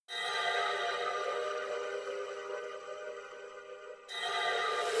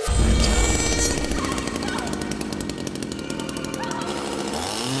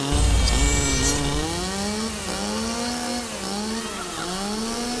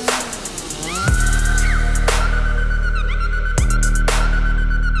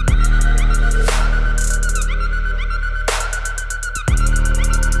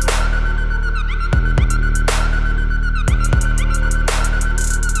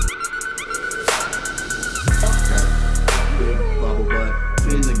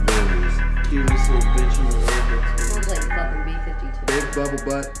Bubble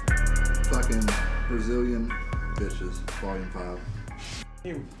Butt, fucking Brazilian bitches, Volume 5.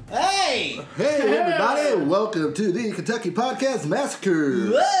 Hey! Hey everybody, welcome to the Kentucky Podcast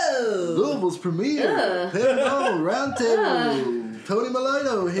Massacre. Whoa! Louisville's premier paranormal roundtable. Tony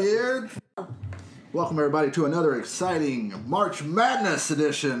Milano here. Welcome everybody to another exciting March Madness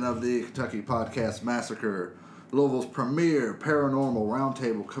edition of the Kentucky Podcast Massacre. Louisville's premier paranormal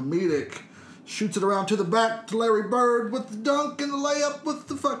roundtable comedic. Shoots it around to the back to Larry Bird with the dunk and the layup with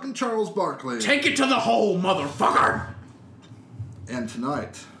the fucking Charles Barkley. Take it to the hole, motherfucker! And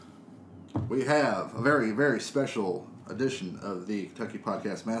tonight, we have a very, very special edition of the Kentucky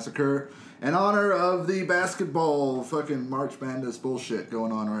Podcast Massacre in honor of the basketball fucking March Madness bullshit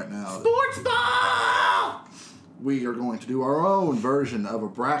going on right now. Sports ball! We are going to do our own version of a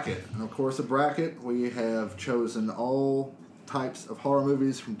bracket. And of course, a bracket, we have chosen all types of horror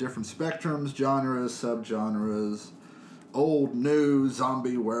movies from different spectrums, genres, subgenres, old, new,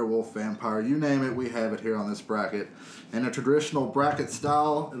 zombie, werewolf, vampire, you name it, we have it here on this bracket. In a traditional bracket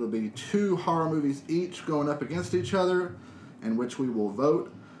style, it'll be 2 horror movies each going up against each other, in which we will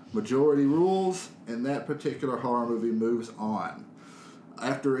vote. Majority rules, and that particular horror movie moves on.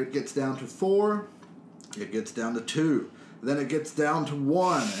 After it gets down to 4, it gets down to 2. Then it gets down to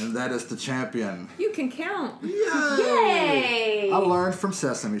 1, and that is the champion. You can count. Yay! Yay! I learned from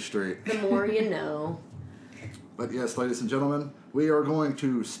Sesame Street. The more you know. But yes, ladies and gentlemen, we are going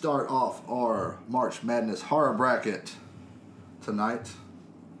to start off our March Madness horror bracket tonight.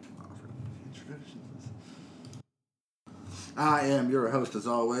 I am your host as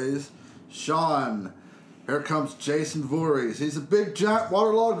always, Sean. Here comes Jason Voorhees. He's a big, giant,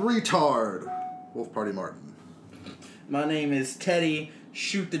 waterlogged retard. Wolf Party Martin. My name is Teddy.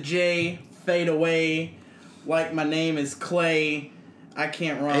 Shoot the J. Fade away. Like my name is Clay. I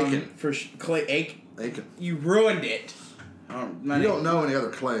can't run Aiken. for Clay Aiken. Aiken. You ruined it. You don't know any other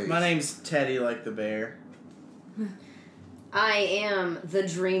Clays. My name's Teddy, like the bear. I am the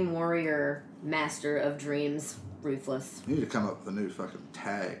Dream Warrior, Master of Dreams, Ruthless. You need to come up with a new fucking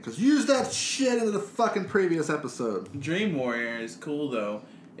tag. Because you used that shit into the fucking previous episode. Dream Warrior is cool though.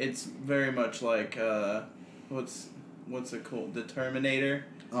 It's very much like what's it called? The Terminator.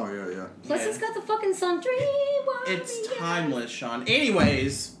 Oh, yeah. Plus, it's got the fucking song Dream Warrior. It's timeless, Sean.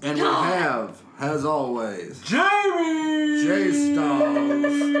 Anyways. And we have, as always, Jamie!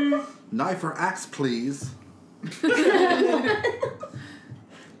 J-Star. Knife or axe, please.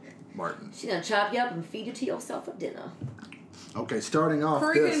 Martin. She's gonna chop you up and feed you to yourself at dinner. Okay, starting off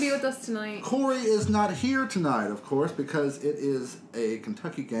Corey couldn't be with us tonight. Corey is not here tonight, of course, because it is a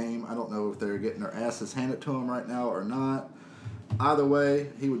Kentucky game. I don't know if they're getting their asses handed to him right now or not. Either way,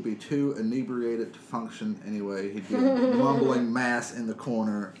 he would be too inebriated to function anyway. He'd be mumbling mass in the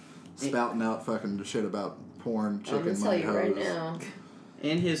corner, spouting out fucking shit about porn, chicken, I'm gonna tell money, you hoes. right now.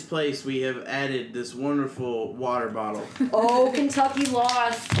 In his place, we have added this wonderful water bottle. Oh, Kentucky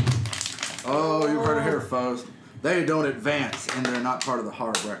lost. Oh, you heard it here, folks. They don't advance, and they're not part of the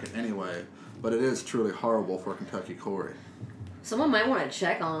horror bracket anyway. But it is truly horrible for Kentucky Corey. Someone might want to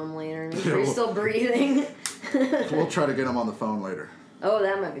check on him later. Make sure he's still breathing. We'll try to get him on the phone later. Oh,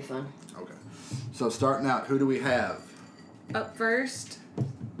 that might be fun. Okay. So starting out, who do we have? Up first,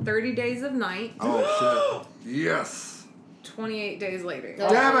 30 Days of Night. Oh, shit. Yes. 28 days later.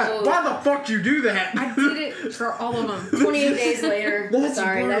 Damn it! Why the fuck you do that? I did it for all of them. 28 days later. That's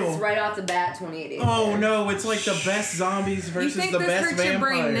Sorry, brutal. that's right off the bat, 28 days Oh later. no, it's like the best zombies You versus think the this best hurts your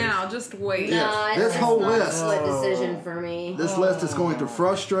vampires. brain now? Just wait. Yeah. Nah, This it's whole not list. a split decision for me. This list is going to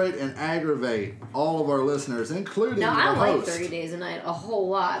frustrate and aggravate all of our listeners, including Now, the I like host. 30 Days a Night a whole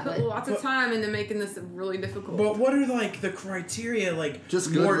lot, Put but lots of time into making this really difficult. But what are like the criteria? Like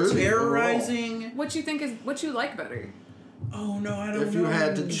Just good more movie terrorizing? What you think is what you like better? Oh no, I don't know. If you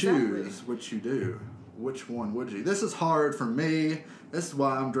had to choose Exactly. which you do, which one would you? This is hard for me. This is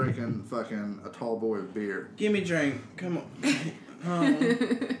why I'm drinking fucking a tall boy of beer. Give me a drink. Come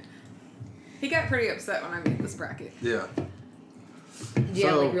on. He got pretty upset when I made this bracket. Yeah. do you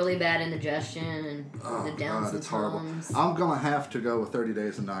have So- like really bad indigestion and Oh, the downs God, and it's horrible. tones? I'm going to have to go with 30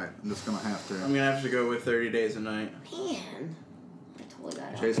 Days a Night. I'm just going to have to. I'm gonna have to go with 30 Days a Night. Man, I totally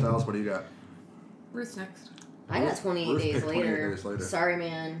got Jay it. Styles, what do you got? Ruth's next. I got 28 Ruth days picked 28 later. days later. Sorry,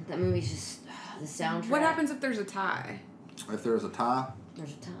 man. That movie's just the soundtrack. What happens if there's a tie? If there's a tie,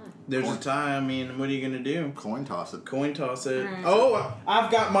 There's a time. There's a tie. I mean, what are you gonna do? coin toss it. Coin toss it. Alright. Oh, I've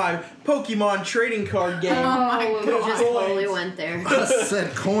got my Pokemon trading card game. my Oh, we God. just totally went there. I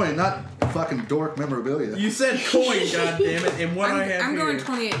said coin, not fucking dork memorabilia. You said coin, goddammit, and what I have I'm here. going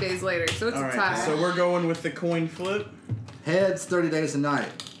 28 days later, so it's a Alright, tie. so we're going with the coin flip. Heads, 30 Days a Night.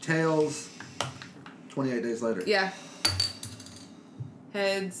 Tails, 28 Days later. Yeah.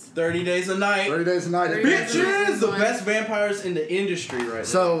 Heads. 30 Days a Night. 30 Days a Night. 30 Days a Night. Bitches! The best vampires in the industry right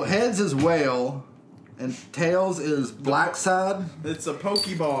So Heads is whale, and Tails is Black Side. now. It's a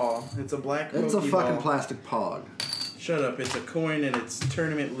Pokeball. It's a black Pokeball. It's a fucking plastic pog. Shut up. It's a coin and it's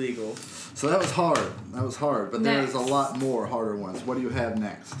tournament legal. So that was hard. But there's a Next. lot more harder ones. What do you have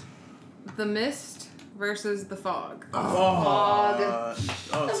next? The Mist versus the Fog. Oh,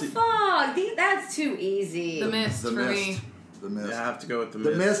 The see, fog. That's too easy. The Mist The for Mist. me. The Mist. yeah, I have to go with the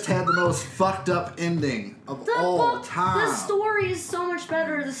The Mist. Mist had the most fucked up ending of all time. The story is so much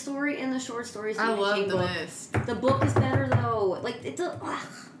better. The story in the short story. I love King The book. Mist. The book is better though. Like it's a.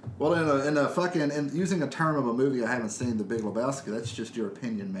 Well, in a fucking using a term of a movie I haven't seen, The Big Lebowski. That's just your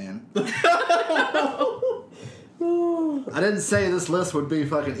opinion, man. I didn't say this list would be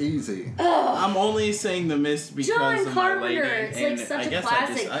fucking easy. I'm only saying the Mist because John of my Carpenter. lady. It's and like such I a guess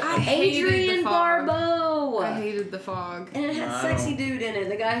classic. I hated Adrian the fog. Barbeau. I hated the Fog. And it had Wow. sexy dude in it.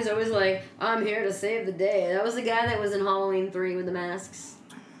 The guy who's always like, "I'm here to save the day." That was the guy that was in Halloween 3 with the masks.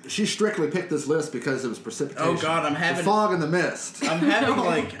 She strictly picked this list because it was precipitation. Oh, God, I'm The having... Fog and the Mist. I'm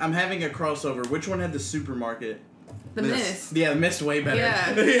having a crossover. Which one had the supermarket? The Mist. Mist. Yeah, the Mist way better.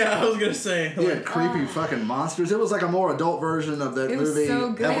 Yeah. Yeah, I was gonna say. He had creepy fucking monsters. It was like a more adult version of that It was movie.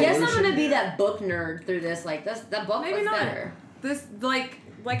 so good. I guess I'm Evolution. gonna be that book nerd through this. Like that book Maybe was not. better. This,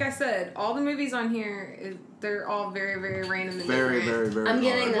 like I said, all the movies on here, they're all very, very random and Very, different. very, very. I'm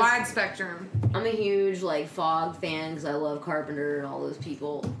getting hard. this- Wide spectrum. I'm a huge like Fog fan because I love Carpenter and all those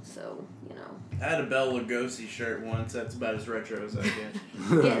people. So you know, I had a Bela Lugosi shirt once. That's about as retro as I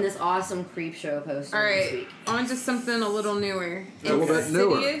get. getting this awesome creep show poster All this right, week. on to something a little newer. A little bit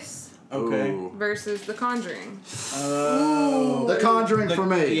newer. Insidious Okay. Ooh. versus The Conjuring. The Conjuring for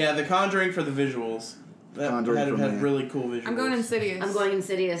me. Yeah, The Conjuring for the visuals. That Conjuring for had me. really cool visuals. I'm going Insidious. I'm going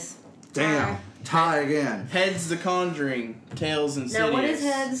Insidious. Damn. Tie again. Heads The Conjuring, Tails Insidious. Now what is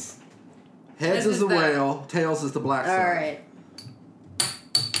heads? Heads Heads is is the that. whale. Tails is the black All side. right.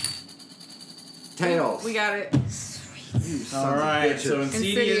 Tails. We got it. You sons All of right, bitches. so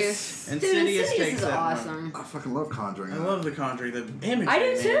Insidious. Dude, Insidious Insidious takes is that one. awesome. I fucking love Conjuring. I love The Conjuring. The imagery, I do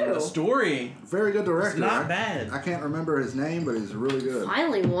man. too. The story. Very good director. It's not I- bad. I can't remember his name, but he's really good.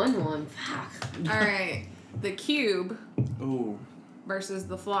 Finally won one. Fuck. All right, The Cube Ooh. versus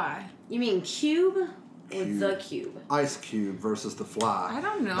The Fly. You mean Cube or Cube. The Cube? Ice Cube versus the Fly. I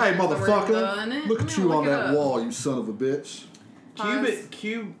don't know. Hey, if the word motherfucker! done it. Look I'm at gonna you on look it that up. wall, you son of a bitch. Pause.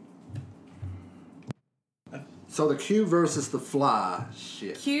 Cube. So the Cube versus the Fly.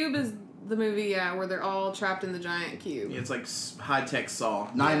 Shit. Cube is the movie, yeah, where they're all trapped in the giant cube. It's like high tech Saw.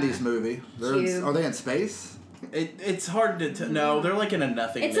 90s movie. Cube. Are they in space? It's hard to no. They're like in a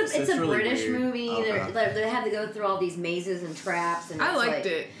nothingness. It's a really British weird. movie. Okay. They have to go through all these mazes and traps. And I it's liked like,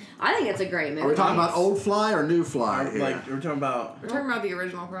 it. I think it's a great movie. Are we talking about old Fly or new Fly here? Like we're talking about. We're talking about the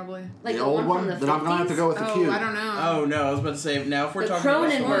original, probably. like the old one? from the Then I'm going to have to 50s? go with the Oh, Cube. I don't know. Oh no, I was about to say now if we're The talking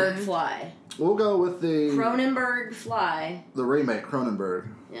about Cronenberg one. Fly. We'll go with the Cronenberg Fly. the remake, Cronenberg.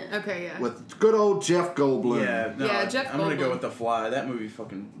 Yeah. Okay, yeah. With good old Jeff Goldblum. Yeah, no, Yeah, Jeff I'm gonna go Goldblum. with The Fly. That movie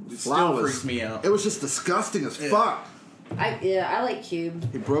fucking Fly still was- freaks me out. It was just disgusting as Yeah. fuck. I like Cube.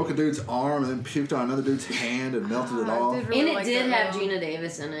 He broke a dude's arm and then puked on another dude's hand and melted it I off. did really And it like did that have film. Gina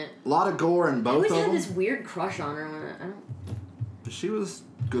Davis in it. A lot of gore in I both always of had them. this weird crush on her when I don't. She was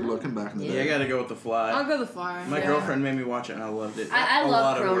good looking back in the Yeah, day. I gotta go with The Fly. I'll go The Fly. My yeah. girlfriend made me watch it and I loved it. I A love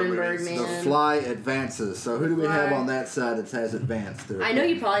lot of horror Cronenberg, movies. man. The Fly advances. So who do we have Fly. on that side that has advanced? There? I know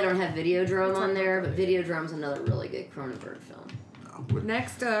you probably don't have Videodrome on there, but Videodrome's another really good Cronenberg film.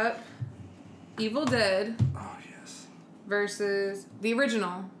 Next up, Evil Dead Oh yes. versus the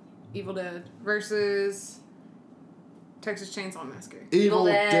original Evil Dead versus Texas Chainsaw Massacre. Evil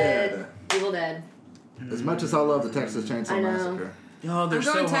Dead. Evil Dead. As much as I love the Texas I Chainsaw know. Massacre. Oh, they're I'm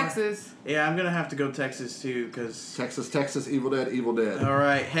so going hard. Texas. Yeah, I'm gonna have to go Texas too, cause. Texas, Evil Dead, Evil Dead. All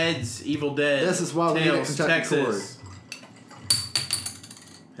right, Heads, Evil Dead. This is why we need a Tails, Kentucky Texas.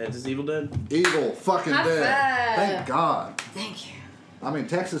 Heads is Evil Dead. Evil fucking High Dead. five. Thank God. Thank you. I mean,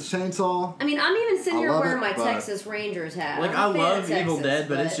 Texas Chainsaw. I mean, I'm even sitting I here love wearing it, my but- Texas Rangers hat. Like I'm I a fan love of Evil Texas, Dead,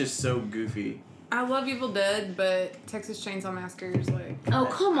 but it's just so goofy. I love Evil Dead, but Texas Chainsaw Massacre is like. Oh,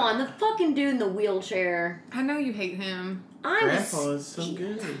 come on. The fucking dude in the wheelchair. I know you hate him. I Grandpa was. is so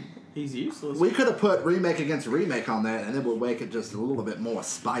good. He's useless. We could have put remake against remake on that, and it would make it just a little bit more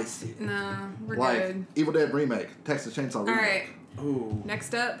spicy. No, we're Like good. Evil Dead remake, Texas Chainsaw remake. All right. Ooh.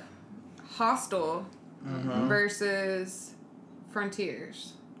 Next up, Hostel Uh-huh. versus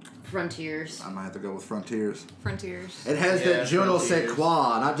Frontiers. Frontiers. I might have to go with Frontiers. Frontiers. It has Yeah, that je ne sais Frontiers.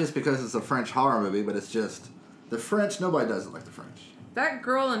 quoi, not just because it's a French horror movie, but it's just the French. Nobody does it like the French. That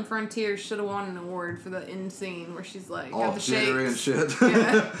girl in Frontier should have won an award for the end scene where she's like, all got the jittery and shakes. shit.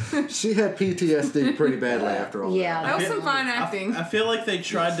 Yeah. She had PTSD pretty badly after all Yeah. That was some fine acting. I feel like they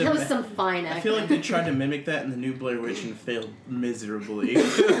tried to. That was some fine acting. I feel like they tried to mimic that in the new Blair Witch and failed miserably.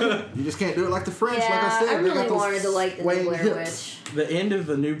 You just can't do it like the French, like I said. I They really got those wanted to like the new swaying Blair hips. Witch. The end of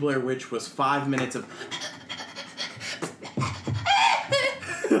the new Blair Witch was 5 minutes of.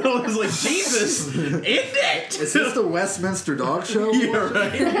 I was like, Jesus, end it! Is this the Westminster Dog Show? Yeah,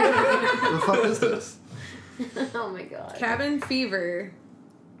 right. What the fuck is this? Oh my god. Cabin Fever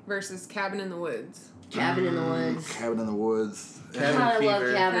versus Cabin in the Woods. Cabin in the Woods. Cabin in the Woods. Cabin I love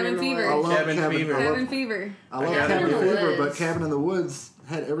Fever. Cabin in the Cabin Woods. Fever. I love Cabin Fever. Cabin Fever. I love Cabin Cabin in the Fever, but Woods. Cabin in the Woods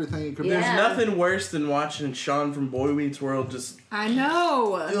had everything you could Yeah. There's nothing worse than watching Sean from Boy Meets World just I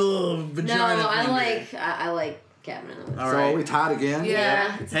know. ugh, vagina. No, I finger. like Cabin in the Woods. All So right. are we tied again?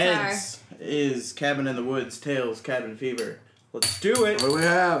 Yeah. It's a tie. Heads is Cabin in the Woods. Tails, Cabin Fever. Let's do it. What do we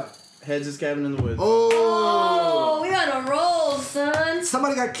have? Heads is Cabin in the Woods. Oh, we got a roll, son.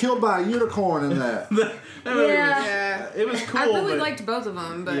 Somebody got killed by a unicorn in that. That movie Yeah. was- Yeah. It was cool. I really but liked both of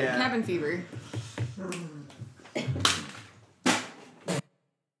them, but Yeah. Cabin Fever.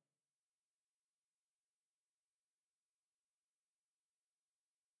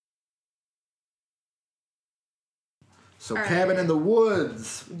 So All right. Cabin in the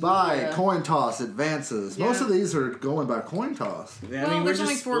Woods by Yeah. coin toss advances. Most Yeah. of these are going by coin toss. Yeah, I Well, mean, there's we're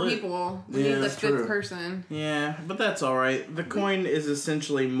only just 4 split. people. We Yeah, need the that's 5th true. person. Yeah, but that's all right. The coin is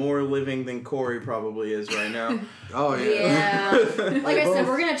essentially more living than Corey probably is right now. Oh yeah. Yeah. Like I said, both-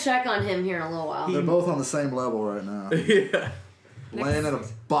 we're gonna check on him here in a little while. They're both on the same level right now. Yeah. Laying in a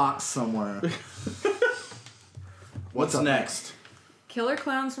box somewhere. What's up next? Killer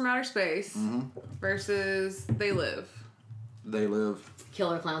Clowns from Outer Space versus They Live. They Live.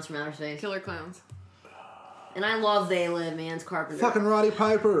 Killer Clowns from Outer Space. Killer Clowns. And I love They Live, man. It's Carpenter. Fucking Roddy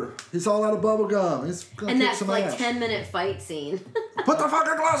Piper. He's all out of bubble gum. He's gonna and kick that some like ass. 10-minute fight scene. Put the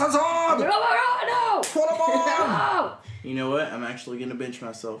fucking glasses Oh on! my god, no! Put them on! No! You know what? I'm actually gonna bench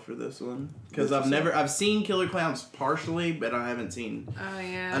myself for this one because Bench I've seen Killer Clowns partially, but I haven't seen. Oh,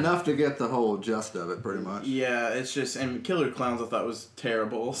 yeah. Enough to get the whole gist of it, pretty much. Yeah, it's just and Killer Clowns I thought was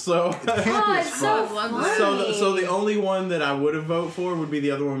terrible. So. Campy Oh, as it's so fuck. funny. So the only one that I would have voted for would be the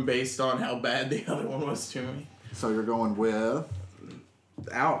other one based on how bad the other one was to me. So you're going with...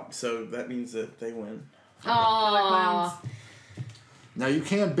 Out. So that means that they win. Aww. Now you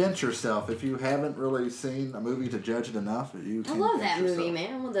can bench yourself if you haven't really seen a movie to judge it enough. You I can love bench that movie, yourself.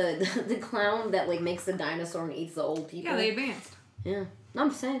 man. With the clown that like makes the dinosaur and eats the old people. Yeah, they advanced. Yeah. No,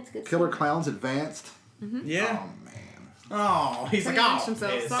 I'm saying it's good. Killer stuff. Clowns Advanced. Yeah. Oh man, Oh, he's like, Advanced oh,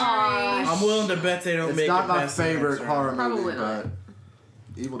 himself. yes. Sorry. I'm willing to bet they don't it's make not it my past the favorite next round. horror Probably movie, not.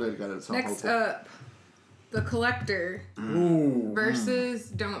 but Evil Dead got its own Next whole up, The Collector Ooh. versus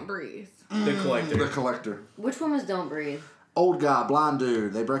Don't Breathe. The Collector. The Collector. Which one was Don't Breathe? Old guy, blind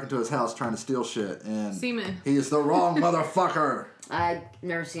dude. They break into his house trying to steal shit, and Seaman. he is the wrong motherfucker. I've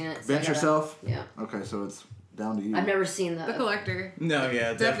never seen it. so I Bench gotta- yourself. Yeah. Okay, so it's down to you. I've never seen The Collector. No,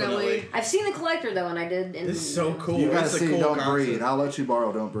 yeah, Definitely. definitely. I've seen The Collector though, and I did. This is so cool. You gotta It's a see cool Don't concept. Breathe. I'll let you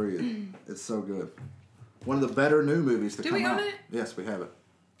borrow Don't Breathe. It's so good. One of the better new movies to Do come we own out. it? Yes, we have it.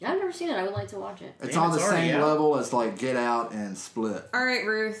 I've never seen it. I would like to watch it. It's Damn, on the it's already same out. level as like Get Out and Split. All right,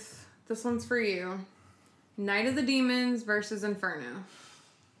 Ruth. This one's for you. Night of the Demons versus Inferno.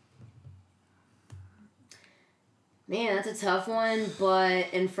 Man, that's a tough one,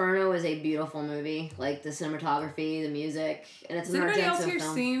 but Inferno is a beautiful movie. Like the cinematography, the music, and it's Has an anybody else Argento here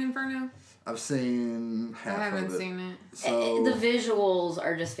film. seen Inferno? I've seen half I haven't of it. seen it. So The visuals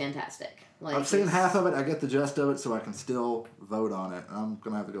are just fantastic. Like I've seen it's- half of it. I get the gist of it, so I can still vote on it. I'm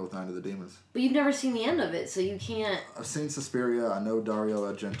gonna have to go with Night of the Demons. But you've never seen the end of it, so you can't. I've seen Suspiria. I know Dario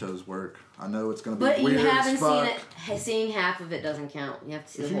Argento's work. I know it's gonna be But you weird haven't as seen fuck. it. Seeing half of it doesn't count. You have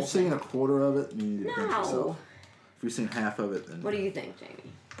to see If the whole you've seen thing. a quarter of it, you need to bench No. yourself. If you've seen half of it, then What do you think,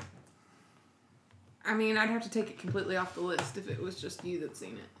 Jamie? I mean, I'd have to take it completely off the list if it was just you that's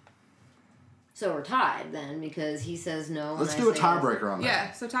seen it. So we're tied then, because he says no. let's and do I a say yes. tiebreaker on that.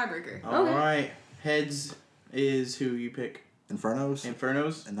 Yeah, so tiebreaker. All Okay. right. Heads is who you pick. Infernos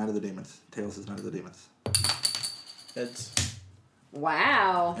Infernos. and Night of the Demons. Tails is Night of the Demons. Heads.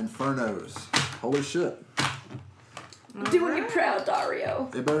 Wow. Infernos. Holy shit. Doing you proud, Dario.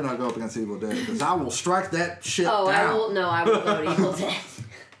 It better not go up against Evil Dead, because I will strike that shit Oh, down. I will. No, I will vote Evil Dead.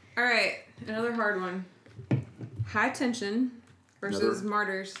 All right, another hard one. High Tension versus Another-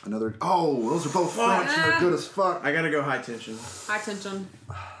 Martyrs. Another. Oh, those are both French. They're good as fuck. I gotta go high tension. High Tension.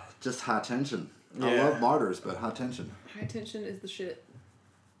 Just High Tension. I Yeah. love Martyrs, but High Tension. High Tension is the shit.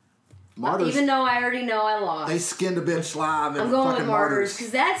 Martyrs. Even though I already know I lost. They skinned a bitch live. I'm going with Martyrs.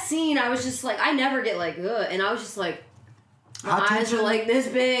 Because that scene, I was just like, I never get like, ugh. And I was just like, my eyes are like this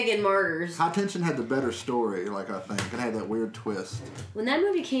big in Martyrs. High Tension had the better story, I think. It had that weird twist. When that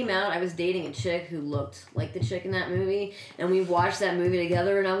movie came out, I was dating a chick who looked like the chick in that movie. And we watched that movie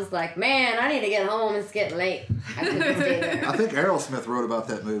together, and I was like, man, I need to get home. It's getting late. I couldn't stay there. I think Aerosmith wrote about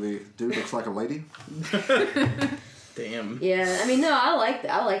that movie. Dude looks like a lady. Damn. Yeah, I mean, no, I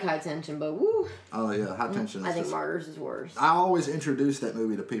like High Tension, but woo. Oh, yeah, High Tension. I think Martyrs is worse. I always introduce that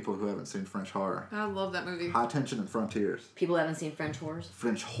movie to people who haven't seen French horror. I love that movie. High Tension and Frontiers. People haven't seen French Whores.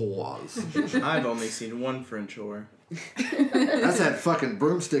 French whores. I've only seen one French whore. That's that fucking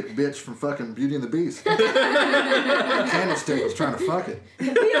broomstick bitch from fucking Beauty and the Beast. Candlestick was trying to fuck it. Be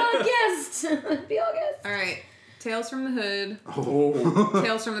our guest. Be our guest. All right. Tales from the Hood. Oh.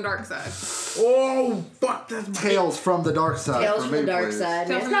 Tales from the Dark Side. Oh, fuck, that's my... Tales from the Dark Side. Tales from the Dark please. Side.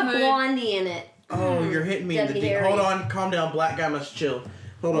 Tales It's from got the Hood. Blondie in it. Oh, you're hitting me in the Debbie deep... Harry. Hold on, calm down. Black guy must chill.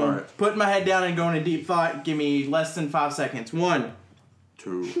 Hold on. Alright. Putting my head down and going in deep thought. Give me less than 5 seconds. 1,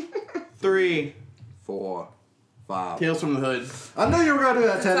 2, 3. 4, 5. Tales from the Hood. I knew you were going to do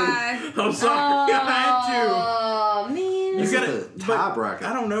that, Teddy. Side. I'm sorry. I had to. Oh, man. This You is gotta- the tie but bracket.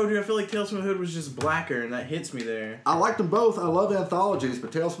 I don't know, dude. I feel like Tales from the Hood was just blacker, and that hits me there. I liked them both. I love anthologies,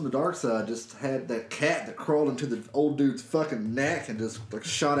 but Tales from the Dark Side just had that cat that crawled into the old dude's fucking neck and just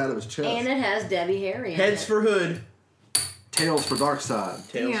shot out of his chest. And it has Debbie Harry in Heads it. for Hood. Tales for Dark Side.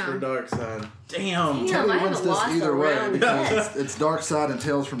 Tails Damn. for Dark Side. Damn. Damn. Teddy I wins haven't this lost either a way round because yet. it's Dark Side and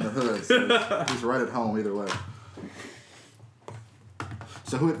Tales from the Hood. So he's right at home either way.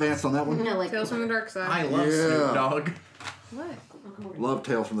 So who advanced on that one? No, like, Tales from the Dark Side. I love Yeah. Snoop Dogg. What? Love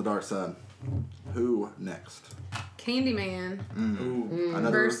Tales from the Dark Side. Who next? Candyman Ooh.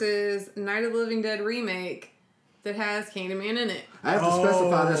 Another. versus Night of the Living Dead remake that has Candyman in it. I have to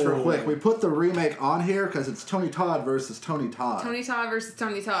specify this real Oh. quick. We put the remake on here because it's Tony Todd versus Tony Todd. Tony Todd versus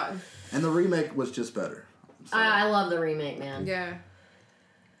Tony Todd. And the remake was just better. So- I love the remake, man. Yeah.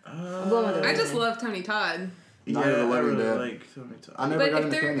 I'm going with the I remake. just love Tony Todd. Yeah, Night of the I Living really Dead. like Tony Todd. I never But got if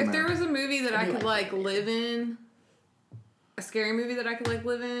into there Candyman. was a movie that I could Anyway. live in, a scary movie that I could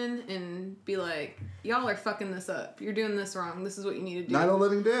live in and be like, y'all are fucking this up. You're doing this wrong. This is what you need to do. Night of the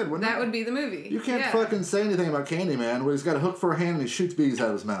Living Dead, wouldn't That it? would be the movie. You can't Yeah. fucking say anything about Candyman where he's got a hook for a hand and he shoots bees out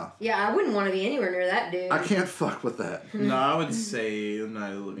of his mouth. Yeah, I wouldn't want to be anywhere near that dude. I can't fuck with that. No, I would say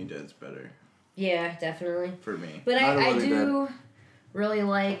Night of the Living Dead's better Yeah, definitely. for me. But Night of the I Living do really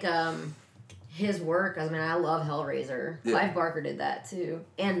like his work. I mean, I love Hellraiser. Yeah. Clive Barker did that too,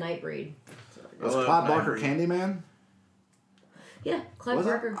 and Nightbreed. Was I love Clive Barker Nightbreed. Candyman? Yeah, Clive Was it?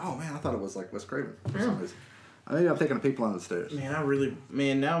 Barker. Oh man, I thought it was like Wes Craven for No. some reason. Maybe I'm thinking of People on the Stairs.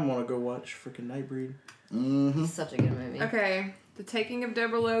 Man, now I want to go watch freaking Nightbreed. Mm-hmm. It's such a good movie. Okay. The Taking of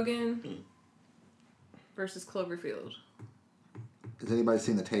Deborah Logan versus Cloverfield. Has anybody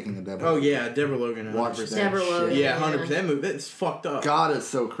seen The Taking of Deborah? Oh yeah, Deborah Logan. 100%. Watch that Deborah shit. Logan. Yeah, 100%. That movie, that's fucked up. God, it's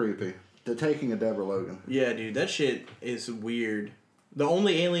so creepy. The Taking of Deborah Logan. Yeah, dude, that shit is weird. The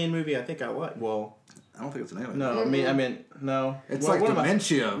only alien movie I think I like. Well, I don't think it's an alien. no, I mean, no. It's What- like what am I-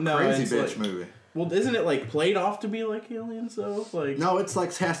 Dementia, No, crazy it's bitch like- movie. Well, isn't it like played off to be like aliens though? Like No, it's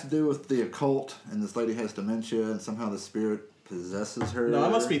like has to do with the occult, and this lady has dementia, and somehow the spirit possesses her. No, I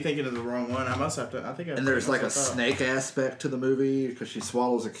must be thinking of the wrong one. I must have to. I think I. And there's like a myself up. snake aspect to the movie because she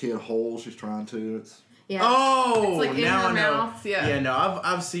swallows a kid whole. She's trying to. It's Yeah. Oh, It's like in now her I know. mouth, yeah. Yeah, no,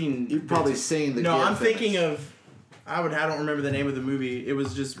 I've seen. you've probably seen the. No, kid I'm thinking finish. of. I don't remember the name of the movie. It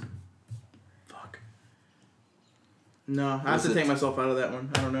was just. Fuck. No, I have Was to it- take myself out of that one.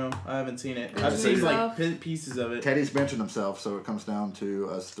 I don't know. I haven't seen it. Is I've it seen yourself? like pieces of it. Teddy's mentioned himself, so it comes down to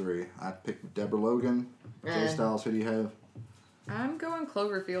us three. I picked Deborah Logan. Jay Styles, who do you have? I'm going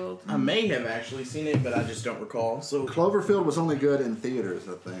Cloverfield. I may have actually seen it, but I just don't recall. So Cloverfield was only good in theaters,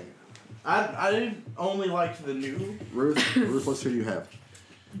 I think. I did only like the new. Ruthless, who do you have?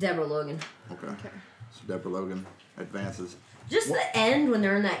 Deborah Logan. Okay. Okay. So Deborah Logan advances. Just the end when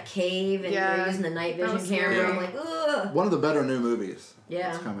they're in that cave and Yeah, they're using the night that vision was camera. scary. I'm like, ugh. One of the better new movies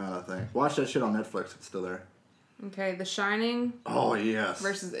Yeah. that's come out, I think. Watch that shit on Netflix. It's still there. Okay, The Shining Oh, yes.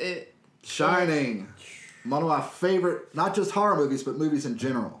 versus It. Shining. One of my favorite, not just horror movies, but movies in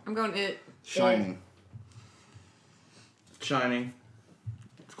general. I'm going It. Shining. Shining.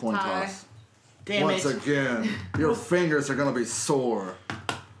 It's coin Tie. toss. Damn Once it. again, your fingers are going to be sore.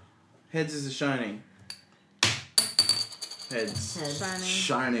 Heads is a Shining. Heads. Heads. Shining.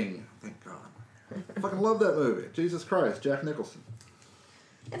 Shining. Thank God. I fucking love that movie. Jesus Christ. Jack Nicholson.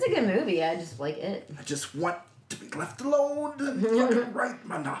 It's a good movie. I just like it. I just want to be get left alone to fucking write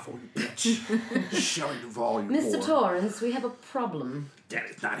my novel, you bitch. Shelley Duvall, you Mr. whore. Torrance, we have a problem.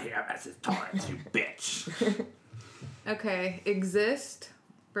 Daddy's not here, Mrs. Torrance, you bitch. Okay, Exist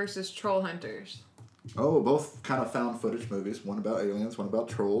versus Troll Hunters. Oh, both kind of found footage movies. One about aliens, one about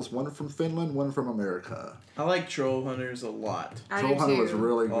trolls. One from Finland, one from America. I like Troll Hunters a lot. I Troll do Hunter too. was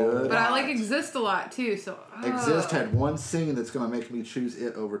really good. But I like Exist a lot too, so... Exist had one scene that's going to make me choose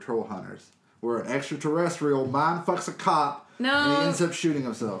it over Troll Hunters. Where an extraterrestrial mind fucks a cop and he ends up shooting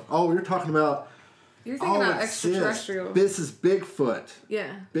himself. Oh, you're talking about... You're thinking about Exist. extraterrestrial. This is Bigfoot.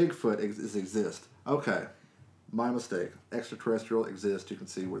 Yeah. Bigfoot is Exist. Okay. My mistake. Extraterrestrial Exist. You can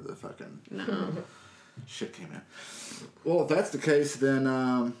see where the fucking shit came in. Well, if that's the case, then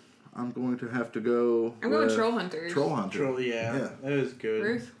I'm going to have to go I'm going Troll Hunters. Troll Hunter. Troll, yeah. That was good.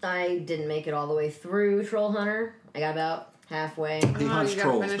 Ruth? I didn't make it all the way through Troll Hunter. I got about halfway. He hunts you gotta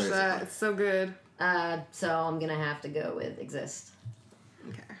trolls, finish basically. that. It's so good. So I'm gonna have to go with Exist.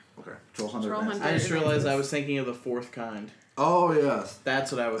 Okay. Okay. Troll Hunter. Troll advances. Hunter. I just realized I was thinking of The Fourth Kind. Oh, yes.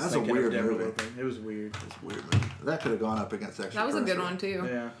 That's what I was That's a thinking weird of Deborah movie. Logan. It was weird. It's a weird movie. That could have gone up against That was a good one too.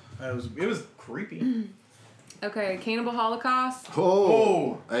 Yeah. It was creepy. Okay, Cannibal Holocaust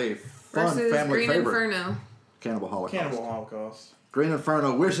Oh, a fun versus family Green favorite. Inferno. Cannibal Holocaust. Cannibal Holocaust. Green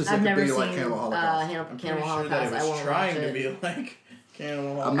Inferno wishes it I've could never be seen like Cannibal Holocaust. I'm Cannibal pretty sure Holocaust. that it I was won't trying watch to it. be like Cannibal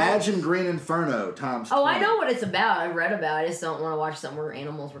Holocaust. Imagine Green Inferno times 20. Oh, I know what it's about. I've read about it. I just don't want to watch something where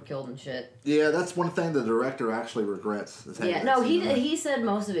animals were killed and shit. Yeah, that's one thing the director actually regrets. Is having Yeah, that no, scene in there. he said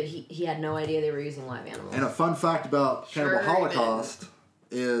most of it. He had no idea they were using live animals. And a fun fact about Sure Cannibal he Holocaust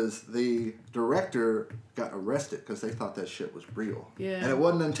is the director got arrested because they thought that shit was real. Yeah. And it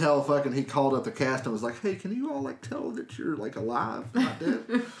wasn't until fucking he called up the cast and was like, "Hey, can you all like tell that you're like alive, not dead?"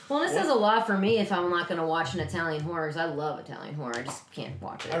 Well, this says a lot for me if I'm not going to watch an Italian horror, because I love Italian horror. I just can't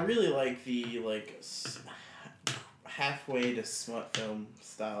watch I it. really like the halfway to smut film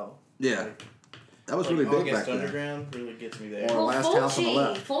style. Yeah. Like, That was really big August back then. Underground really gets me there. Or Well, Last House on the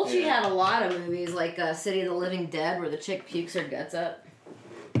Left. Fulci Yeah. had a lot of movies like City of the Living Dead, where the chick pukes her guts up.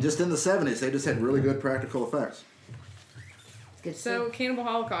 Just in the 70s, they just had really good practical effects. It's good So stuff. Cannibal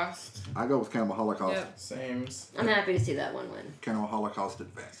Holocaust. I go with Cannibal Holocaust. Yep. Same. I'm happy to see that one win. Cannibal Holocaust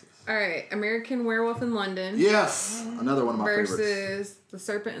advances. All right, American Werewolf in London Yes! Another one of my favorites. versus The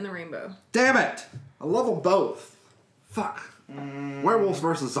Serpent and the Rainbow. Damn it! I love them both. Fuck. Werewolves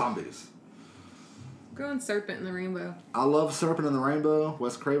versus zombies. Going Serpent and the Rainbow. I love Serpent and the Rainbow,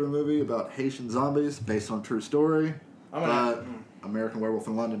 Wes Craven movie about Haitian zombies based on true story. I'm gonna. But American Werewolf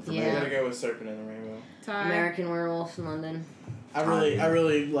in London for I'm Yeah. gonna go with Serpent in the Rainbow. Tie. American Werewolf in London. I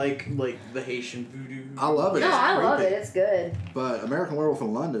really like the Haitian voodoo. I love it. No, It's I love creepy. it. It's good. But American Werewolf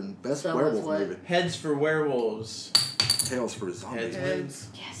in London, best So werewolf what's what? movie. Heads for werewolves. Tails for zombies. Heads Heads. wins.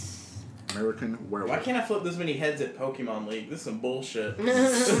 Yes. American Why Werewolf. can't I flip this many heads at Pokemon League? This is some bullshit.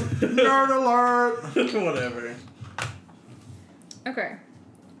 Nerd alert! Whatever. Okay.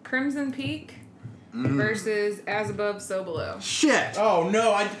 Crimson Peak versus As Above, So Below. Shit! Oh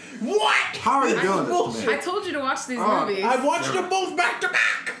no! What? How are you That's doing this to bullshit. me? I told you to watch these Oh, movies. I watched them both back to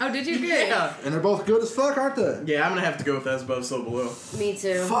back. Oh, did you? Good. Yeah. And they're both good as fuck, aren't they? Yeah, I'm gonna have to go with As Above, So Below. Me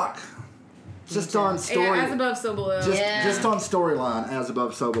too. Fuck. Just on story. Yeah, As Above, So Below. Just on storyline, As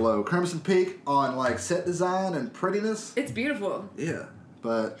Above, So Below. Crimson Peak on like set design and prettiness. It's beautiful. Yeah,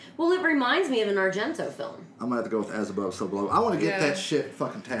 but Well, it reminds me of an Argento film. I'm gonna have to go with As Above, So Below. I want to get Yeah. that shit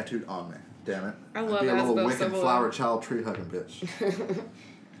fucking tattooed on me. Damn it. I I'd love be a As little Above, So Wiccan Below. flower child tree hugging bitch.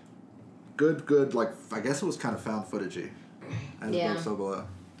 good. Like I guess it was kind of found footagey. As Yeah. Above, So Below.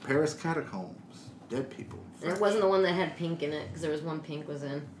 Paris catacombs, dead people. And it wasn't the one that had pink in it, because there was one pink was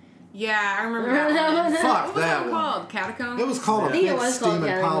in. Yeah, I remember that one. Fuck What was that that one. called? Catacombs? It was called I a think it big was called steaming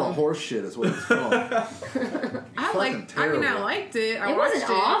pile Catacombs. of horse shit. Is what it's called. I liked. I mean, I terrible. liked it. I It watched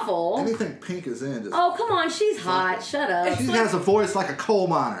wasn't it. awful. Anything pink is in. Just, Oh, come on. She's hot. Shut up. she has a voice like a coal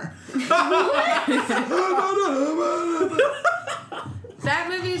miner. That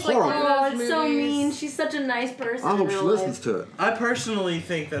movie's like Horrible. one Oh, of those it's so movies- mean. She's such a nice person. I in hope she real listens life. to it. I personally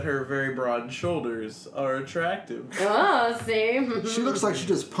think that her very broad shoulders are attractive. Oh, see? She looks like she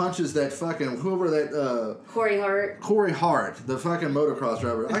just punches that fucking whoever that Corey Hart. Corey Hart, the fucking motocross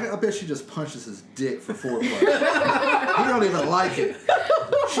driver. I bet she just punches his dick for foreplay. You don't even like it.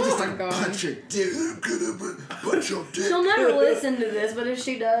 She just like God. punch your dick. Punch your dick. She'll never listen to this, but if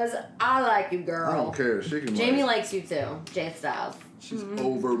she does, I like you, I girl. don't care. She can. Jamie like, likes you too. Jay Styles. she's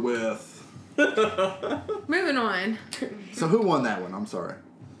over with. Moving on. So who won that one? I'm sorry.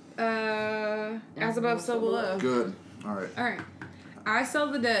 As Above, So Below. Good. All right. All right. I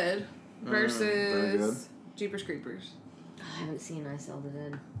Sell the Dead very good. versus Jeepers Creepers. I haven't seen I Sell the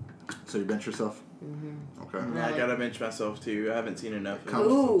Dead. So you bench yourself? Mm-hmm. Okay. I gotta bench myself too. I haven't seen enough.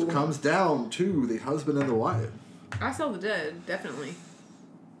 Comes down to the husband and the wife. I Saw the Dead, definitely.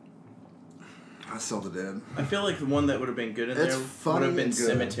 I Saw the Dead. I feel like the one that would have been good in It's there funny would have been and good.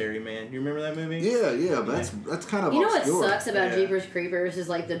 Cemetery Man. You remember that movie? Yeah, but that's kind of You know what obscure. sucks about Yeah. Jeepers Creepers is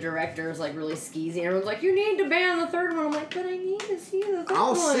like the director's like really skeezy. Everyone's like, you need to ban the third one. I'm like, but I need to see the third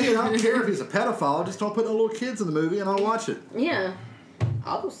I'll one. see it. I don't care if he's a pedophile. Just don't put no little kids in the movie and I'll watch it. Yeah.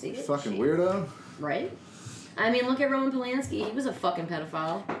 I'll go see it. Fucking Shit. weirdo. Right? I mean, look at Roman Polanski. He was a fucking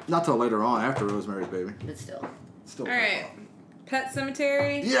pedophile. Not till later on after Rosemary's Baby. But still. Still. All right. Pet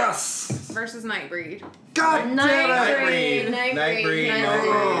Cemetery Yes. versus Nightbreed. God damn it.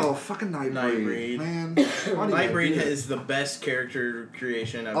 Nightbreed. Oh, fucking Nightbreed. Nightbreed. Man. Why do you Nightbreed do that? is the best character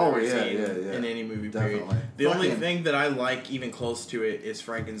creation I've Oh, ever yeah, seen yeah. in any movie. Definitely. Period. The only Fucking- thing that I like even close to it is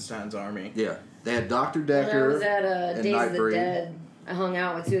Frankenstein's Army. Yeah. They had Dr. When Decker. I was at and Days of the Nightbreed. Dead, I hung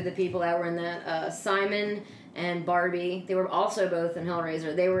out with two of the people that were in that. Simon and Barbie. They were also both in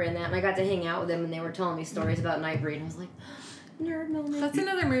Hellraiser. They were in that, and I got to hang out with them, and they were telling me stories about Nightbreed. And I was like, nerd moment. That's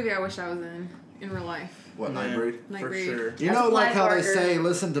another movie I wish I was in real life. What, Yeah, Nightbreed? For Nightbreed. sure. You That's know, like Clive how they Barker. say,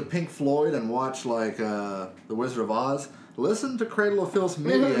 listen to Pink Floyd and watch, like, The Wizard of Oz? Listen to Cradle of Filth's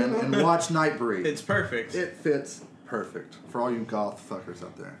Minion and watch Nightbreed. It's perfect. It fits perfect for all you goth fuckers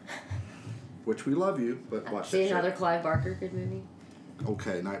out there. Which we love you, but watch See that another shit. Clive Barker good movie.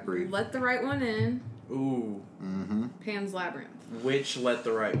 Okay, Nightbreed. Let the Right One In. Ooh. Mm-hmm. Pan's Labyrinth. Which Let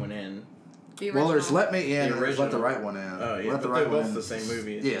the Right One In? The Well, there's original. Let Me In The and there's Let the original. Right One In. Oh, yeah, Let the but Right they're One both In. the same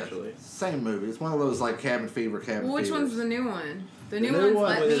movie, Yeah, essentially. same movie. It's one of those, like, Cabin Fever. Which Fevers. one's the new one? The The new new one's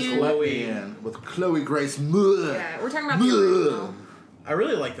one Let is Me In. Let Chloe. Me In with Chloe Grace Moore. Yeah, we're talking about the original. I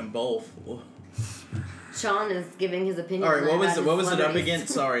really like them both. Sean is giving his opinion. All right, what was about what his was it up celebrities.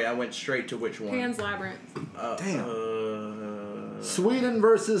 against? Sorry, I went straight to which one. Pan's Labyrinth. Damn. Sweden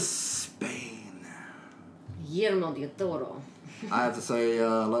versus Spain. Guillermo del Toro. I have to say,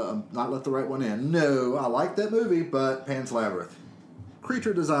 not Let the Right One In. No, I like that movie, but Pan's Labyrinth.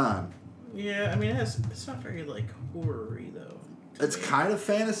 Creature design. Yeah, I mean it's not very like horror-y though. It's kind of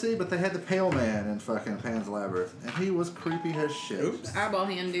fantasy, but they had the Pale Man in fucking Pan's Labyrinth, and he was creepy as shit. Oops. Eyeball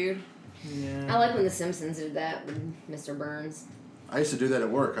hand, dude. Yeah. I like when The Simpsons did that with Mr. Burns. I used to do that at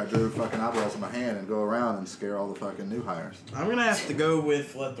work. I drew fucking eyeballs in my hand and go around and scare all the fucking new hires. I'm gonna have to go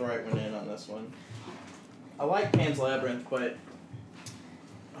with Let the Right One In on this one. I like Pan's Labyrinth, but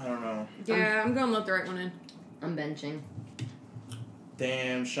I don't know. Yeah, I'm going Let the Right One In. I'm benching.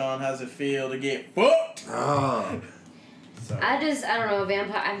 Damn, Sean, how's it feel to get fucked? Oh. So, I don't know,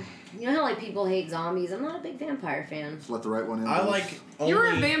 vampire. You know how like people hate zombies? I'm not a big vampire fan. Just Let the Right One In. I like only. You were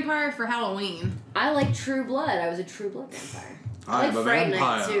a vampire for Halloween. I like True Blood. I was a True Blood vampire. I am like a Fright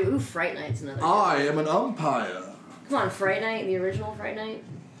vampire. Night too. Ooh, Fright Night's another. I am an umpire. Come on, Fright Night, the original Fright Night.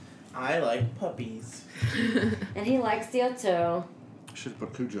 I like puppies. And he likes the Otto. Should have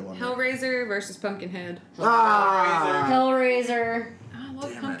put Cujo on there. Hellraiser versus Pumpkinhead. Ah! Hellraiser. I love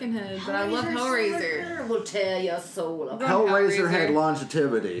Damn it. Pumpkinhead, but I love Hellraiser. Will tear your soul apart. Hellraiser had Hellraiser.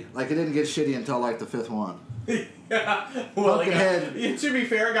 longevity. Like, it didn't get shitty until, like, the fifth one. Yeah. Well, Pumpkinhead. yeah, to be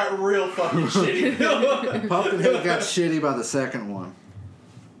fair, I got real fucking shitty. Pumpkinhead got shitty by the second one.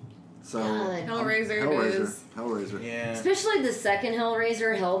 So, God. Hellraiser it Hellraiser. is. Hellraiser. Yeah. Especially the second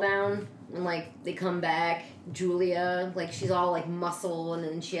Hellraiser, Hellbound, when like they come back, Julia, like she's all like muscle, and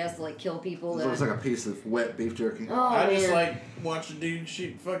then she has to like kill people. It looks like a piece of wet beef jerky. Oh I man. just like watch a dude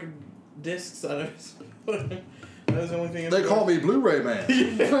shoot fucking discs out of his. That was the only thing. They call me Blu-ray Man.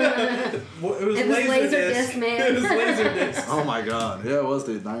 Well, it was It was Laserdisc. Laserdisc, man. It was Laserdisc. Oh my god. Yeah, it was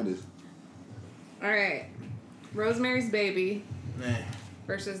the 90s. Alright. Rosemary's Baby Nah.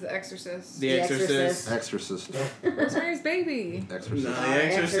 versus The Exorcist. The The Exorcist. Exorcist. Rosemary's Baby. Exorcist. No, The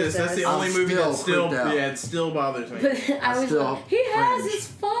Exorcist. That's the I'm only movie that still still, freaked out. yeah, it still bothers me. But I was still like, he has cringe. his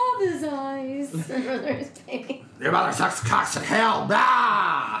father's eyes. Your mother sucks cocks in hell.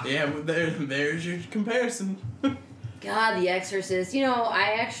 Bah! Yeah, well, there's your comparison. God, The Exorcist. You know,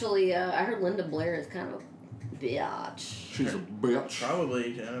 I actually, I heard Linda Blair is kind of a bitch. She's a bitch.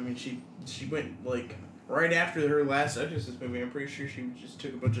 Probably. I mean, she went like right after her last Exorcist movie. I'm pretty sure she just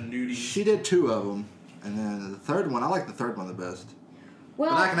took a bunch of nudies. She did two of them. And then the third one, I like the third one the best. Well,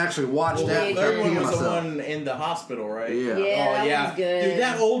 But I can actually watch Well, that the and third one pee was the myself. one in the hospital, right? Yeah. Yeah, that one's good. Dude,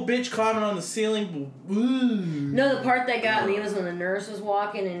 that old bitch climbing on the ceiling. Ooh. no, the part that got me was when the nurse was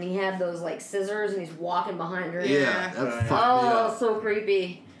walking and he had those like scissors and he's walking behind her. Yeah, Yeah. that Oh, fucked me Oh, up. so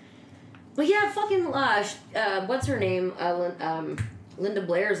creepy. But yeah, fucking, what's her name? Linda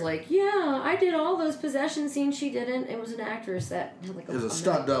Blair's like, yeah, I did all those possession scenes. She didn't. It was an actress that had like It was a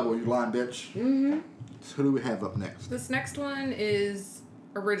stunt double, you lying bitch. Mm-hmm. So who do we have up next? This next one is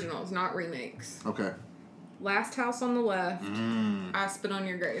Originals, not remakes. Okay. Last House on the Left. I Spit on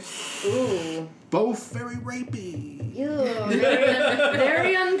Your Grave. Ooh. Both very rapey. Ew,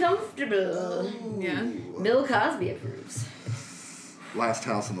 very uncomfortable. Yeah. Bill Cosby approves. Last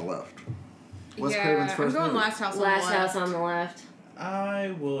House on the Left. Wes Yeah, Craven's I'm first going movie. Last House on the Last Left. House on the Left.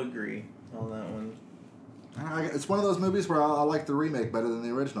 I will agree on that one. It's one of those movies where I like the remake better than the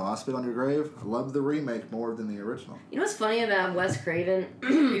original. I Spit on Your Grave. I love the remake more than the original. You know what's funny about Wes Craven?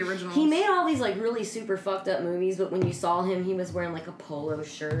 The originals. He made all these like really super fucked up movies, but when you saw him, he was wearing like a polo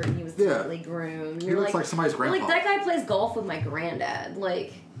shirt and he was totally groomed. He looks like somebody's you're grandpa. like, that guy plays golf with my granddad.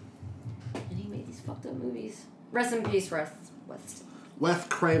 Like, and he made these fucked up movies. Rest in peace, Wes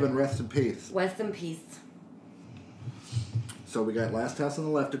Craven, rest in peace. Rest in peace. So we got Last House on the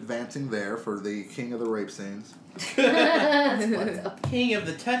Left advancing there for the king of the rape scenes. That's fucked up. King of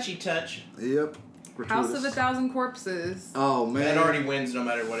the touchy touch. Yep. House of Gratuitous. 1,000 Corpses. Oh, man. That already wins no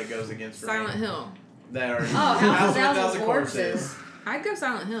matter what it goes against. For Silent me. Hill. That already. Oh, House of 1,000 Corpses. I'd go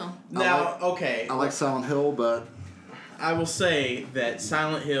Silent Hill. Now, okay. I like Silent Hill, but I will say that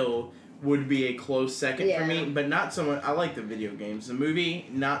Silent Hill would be a close second for me, but not so much. I like the video games. The movie,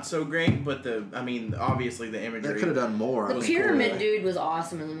 not so great, but obviously the imagery. they could have done more. I The think, pyramid dude was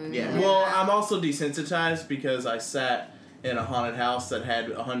awesome in the movie. Yeah. Well, I'm also desensitized because I sat in a haunted house that had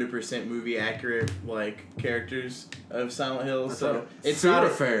 100% movie accurate characters of Silent Hill. That's So right. it's Fear not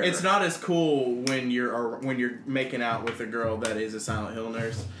Affair. it's not as cool when you're making out with a girl that is a Silent Hill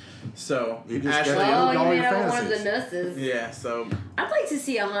nurse. So You just Ashley, gotta Oh, all you your made out one of the fantasies. nurses. yeah. So I'd like to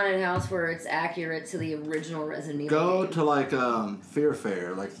see a haunted house where it's accurate to the original Resident Evil Go game. to Fear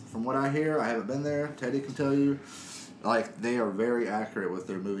Fair. From what I hear, I haven't been there. Teddy can tell you. They are very accurate with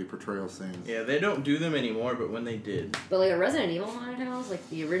their movie portrayal scenes. yeah, they don't do them anymore, but when they did, But like a Resident Evil haunted house, like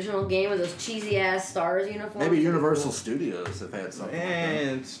the original game with those cheesy ass stars uniforms. Maybe Universal Studios have had something like that.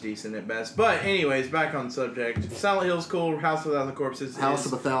 it's decent at best. But anyways, back on subject. Silent Hill's cool. House of 1,000 Corpses House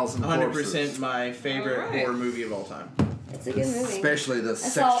is of 1,000 100% Corpses. my favorite Alright. horror movie of all time. It's a good movie. Especially the I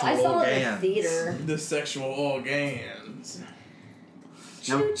saw sexual it in the organs. theater. The sexual organs.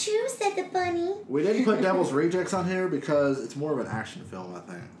 Choo choo, said the bunny. We didn't put Devil's Rejects on here because it's more of an action film, I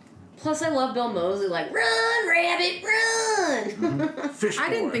think. Plus, I love Bill Moseley. Like, run, rabbit, run. Fish I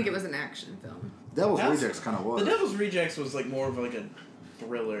didn't Boy. think it was an action film. Devil's House- Rejects kind of was. The Devil's Rejects was more of a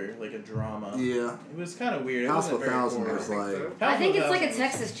thriller, like a drama. Yeah. It was kind of weird. It House of wasn't very 1,000 horror. was like... I think it's like a 1,000 was-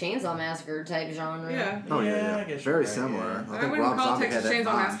 Texas Chainsaw Massacre type genre. Yeah. Oh, Yeah, yeah. I guess Very you're right, similar. yeah. I I think wouldn't Rob call Zombie Texas had that Chainsaw in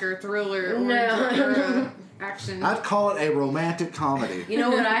mind. Massacre a thriller No. or action. I'd call it a romantic comedy. You know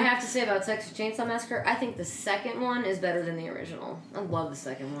what I have to say about Texas Chainsaw Massacre? I think the second one is better than the original. I love the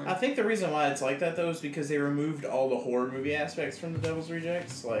second one. I think the reason why it's like that though is because they removed all the horror movie aspects from the Devil's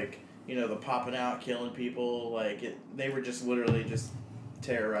Rejects, the popping out, killing people. They were just literally just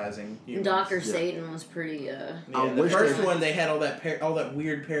terrorizing humans. Dr. Yeah. Satan was pretty, Yeah, I the wish first they- one they had all that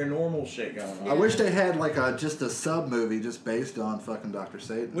weird paranormal shit going on, I wish they had just a sub movie just based on fucking Dr.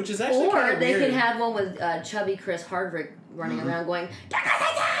 Satan. which is actually kind Or of they weird. could have one with chubby Chris Hardwick running around going, Dr.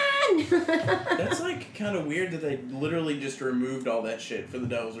 Satan! That's kind of weird that they literally just removed all that shit for the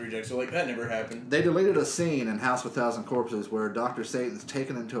Devil's Rejects. So that never happened. They deleted a scene in House of 1,000 Corpses where Dr. Satan's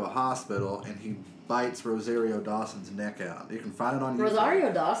taken into a hospital and he bites Rosario Dawson's neck out. You can find it on YouTube.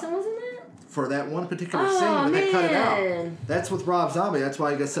 Rosario Dawson was in that? For that one particular Oh, scene, but they cut it out. man. That's with Rob Zombie. That's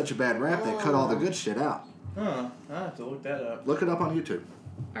why he gets such a bad rap. They cut all the good shit out. Huh? I have to look that up. Look it up on YouTube.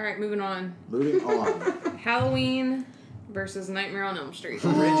 All right, moving on. Moving on. Halloween versus Nightmare on Elm Street.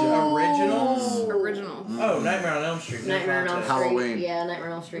 Originals. Original. Oh, Nightmare on Elm Street. no Nightmare on Elm contest. Street. Halloween. Yeah, Nightmare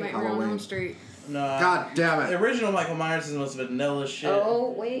on Elm Street. Nightmare on Halloween. Elm Street. No. God damn The it. original Michael Myers is the most vanilla shit.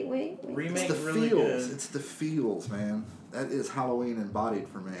 Oh, wait. It's Remake the really feels. good. It's the feels, man. That is Halloween embodied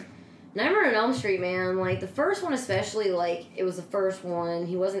for me. Nightmare on Elm Street, man. The first one especially, it was the first one.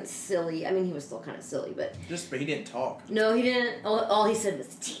 He wasn't silly. I mean, he was still kind of silly, but... But he didn't talk. No, he didn't. All he said was,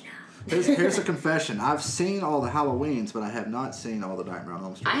 Tina. Here's a confession. I've seen all the Halloweens, but I have not seen all the Nightmare on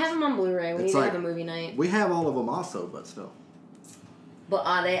Elm Street. I have them on Blu-ray. We It's need to like- have a movie night. We have all of them also, but still. But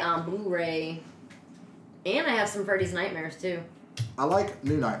are they on Blu-ray? And I have some Freddy's Nightmares, too. I like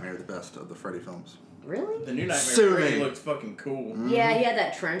New Nightmare the best of the Freddy films. Really? The new Nightmare Sue Freddy me. looked fucking cool. Yeah, he had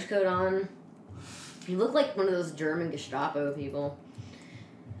that trench coat on. He looked like one of those German Gestapo people.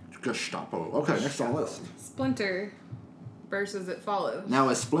 Gestapo. Okay, next on the list. Splinter versus It Follows. Now,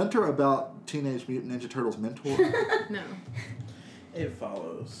 is Splinter about Teenage Mutant Ninja Turtles mentor? No. It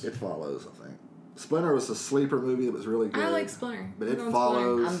follows. It Follows, I think. Splinter was a sleeper movie that was really good. I like Splinter. But I'm It going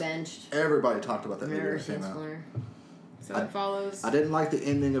Follows. I'm benched. Everybody talked about that movie Never when it seen came out. Splinter. So It Follows. I didn't like the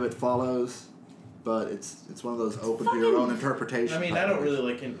ending of It Follows. but it's one of those open to your own interpretation. I mean, I don't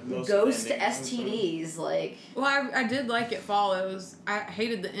really like most Ghost of the endings. STDs, like. Well, I did like It Follows. I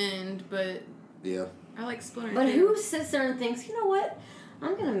hated the end, but Yeah. I like Splinter. But too. who sits there and thinks, you know what?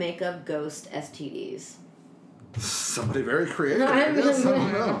 I'm gonna make up ghost STDs. Somebody very creative. I I guess. I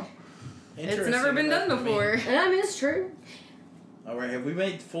don't know. It's never been done before. And I mean, it's true. All right, have we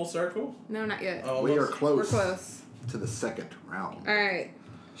made full circle? No, not yet. Oh, We are We're close, close. to the second round. All right,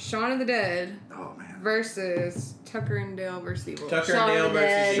 Shaun of the Dead Oh man. versus Tucker and Dale versus Evil. Tucker Shaun and Dale of the versus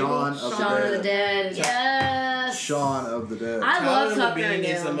Dead. Evil. Shaun of the Shaun of the Dead. Dead. Yes. Shaun of the Dead. I love Tyler Tucker and Labine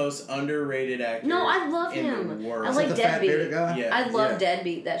is Dale. the most underrated actor. No, I love in him. The world. I Is like that the fat bearded Deadbeat. guy? Yeah. I love Yeah.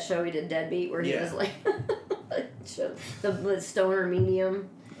 Deadbeat. That show he did, Deadbeat, where he Yeah. was like the stoner medium.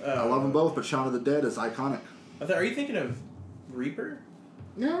 I love them both, but Shaun of the Dead is iconic. Are you thinking of Reaper?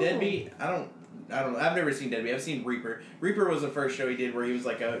 No. Deadbeat? I don't. I've never seen Deadbeat. I've seen Reaper. Reaper was the first show he did where he was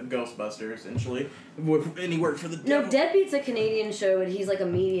like a Ghostbuster, essentially. And he worked for the No, devil. Deadbeat's a Canadian show, and he's like a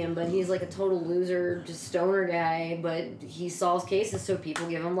medium, but he's like a total loser, just stoner guy, but he solves cases so people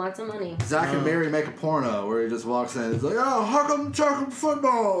give him lots of money. Zach and Mary make a porno where he just walks in and he's like, oh, huck'em chuck'em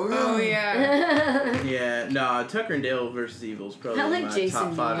football. Oh yeah. Yeah, no, Tucker and Dale versus Evil is probably I like my Jason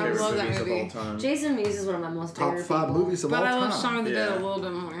top 5 Mewes. favorite I love that movies movie. of all time. Jason Mewes is one of my most Top favorite 5 people. movies of But all I time. love Shaun of the Dead Yeah. a little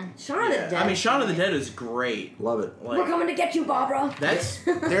bit more. Shaun of the Yeah. Dead. I mean, Shaun of the Dead is great. Love it. We're Like, coming to get you, Barbara. that's.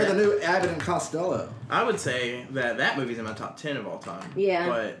 They're the new Abbott and Costello. I would say that movie's in my top 10 of all time. Yeah.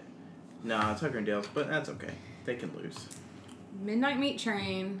 But, nah, Tucker and Dale, but that's okay. They can lose. Midnight Meat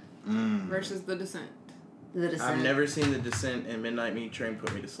Train versus The Descent. The Descent. I've never seen The Descent, and Midnight Meat Train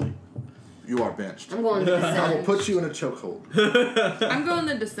put me to sleep. You are benched. I'm going to The I will Descent. put you in a chokehold. I'm going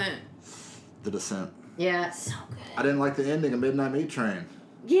The Descent. The Descent. Yeah, it's so good. I didn't like the ending of Midnight Meat Train.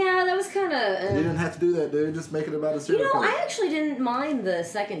 Yeah, that was kind You of... didn't have to do that, dude. Just make it about a You serial know, killer. I actually didn't mind the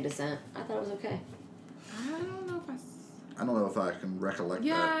second Descent. I thought it was okay. I don't know if I don't know if I can recollect that.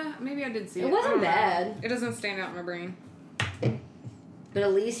 Yeah, maybe I did see it. It wasn't I don't know. bad. It doesn't stand out in my brain. But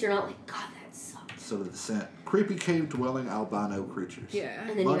at least you're not like, God, that sucks. So The Descent. Creepy cave-dwelling albino creatures. Yeah. And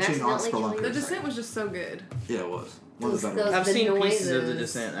then you Munching on accidentally kill The spelunkers. Descent was just so good. Yeah, it was. One of the Those- better ones. I've the seen noises, pieces of The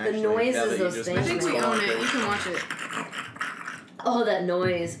Descent, actually. The now noises, that you those just things. I think we mentioned own it. it. You can watch it. Oh, that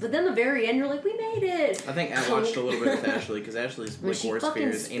noise. But then the very end, you're like, we made it. I think I watched a little bit with Ashley, because Ashley's When like she worst fucking fear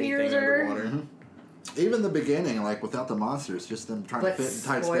is anything spears her. underwater. Mhm. Even the beginning, like without the monsters, just them trying But to fit in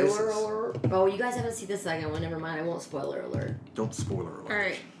tight spoiler spaces. alert. Oh, you guys haven't seen the second one. Never mind. I won't spoiler alert. Don't spoiler alert.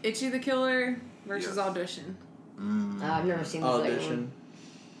 Alright. Itchy the Killer versus Yes. Audition. I've never seen the second one. Audition.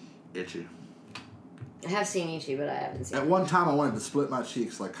 Itchy. I have seen Ichi, but I haven't seen At it. one time, I wanted to split my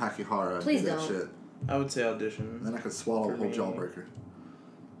cheeks like Kakihara and Please do that don't. shit. I would say Audition. And then I could swallow For a whole me. jawbreaker.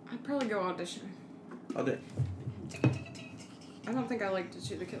 I'd probably go Audition. I don't think I like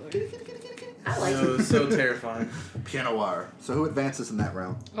Itchy the Killer. I like No, it it. was so terrifying. Piano wire. So who advances in that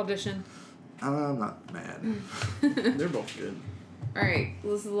round? Audition. I'm not mad. They're both good. Alright,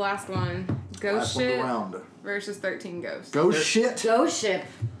 this is the last one. Ghost Last one of the Ship round. versus 13 Ghosts. Ghost They're- shit. Ghost Ship.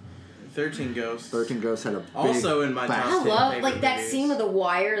 13 Ghosts. 13 Ghosts had a big Also in my back. top I 10 love favorite like that movies. scene with the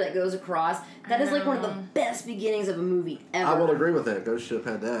wire that goes across. That is like one of the know. best beginnings of a movie ever. I will agree with that. Ghost Ship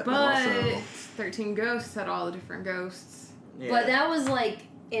had that. But But also, 13 Ghosts had all the different ghosts. Yeah. But that was like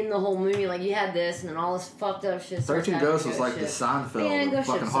in the whole movie, like you had this and then all this fucked up shit. starts 13 happening Ghosts in was like the Ship. Seinfeld Man, of Ghost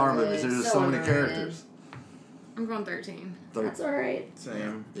fucking Ship's horror so movies. good. There's just So so many underrated. characters. I'm going 13. That's alright.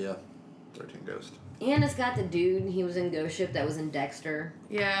 Same. Yeah. 13 Ghosts. And it's got the dude, he was in Ghost Ship that was in Dexter.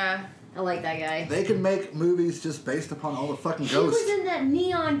 Yeah. I like that guy. They can make movies just based upon all the fucking He ghosts. was in that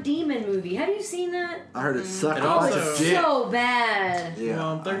Neon Demon movie. Have you seen that? I heard it sucked It a bunch also- of dick. So bad. Yeah.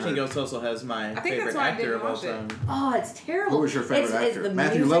 Well, I 13 heard. Ghosts also has my think favorite that's why I actor didn't of all watch it. time. Oh, it's terrible. Who was your favorite it's, actor? the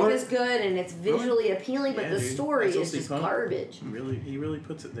Matthew music Lillard? is good and it's visually appealing, but Yeah, the dude. story That's is Wesley just Punk. garbage. He really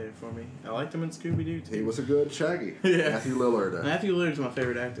puts it there for me. I liked him in Scooby-Doo too. He was a good Shaggy. Yeah. Matthew Lillard. Matthew Lillard's my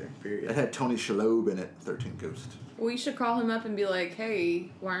favorite actor, It period. had Tony Shalhoub in it, 13 Ghosts. We should call him up and be like,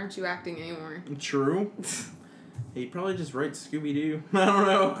 hey, why aren't you acting anymore? True. He probably just writes Scooby-Doo. I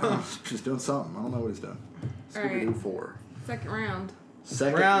don't know. He's doing something. I don't know what he's done. Alright. Scooby-Doo 4. Second round.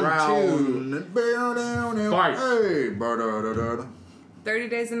 Second Round round. Bear down and Fight. hey, ba-da-da-da. 30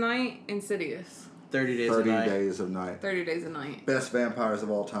 Days a Night, Insidious. 30 Days 30 a Night. Days of Night. 30 Days a Night. Best vampires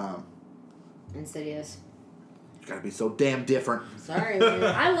of all time. Insidious. You gotta be so damn different. Sorry, man.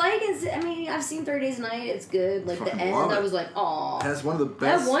 I like it. I mean, I've seen 30 Days a Night. It's good. Like the Fucking end, love I it. was like, aw. It has one of the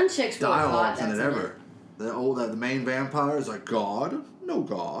best That one chick's really hot. dialogues in That's it ever. The main vampire is like, God? No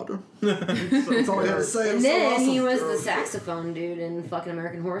God. That's all he had to say. It And was so then awesome. he was the saxophone dude in fucking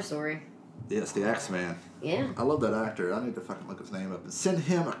American Horror Story. Yes, the X-Man. Yeah. I love that actor. I need to fucking look his name up and send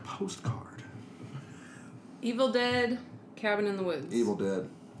him a postcard. Evil Dead, Cabin in the Woods. Evil Dead.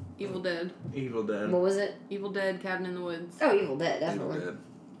 Evil Dead. Evil Dead. What was it? Evil Dead, Cabin in the Woods. Oh, Evil Dead, definitely. Evil Dead.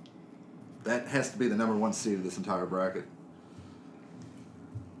 That has to be the number one seed of this entire bracket.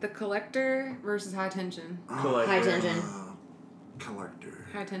 The Collector versus High Tension. Collector. High Tension. Collector.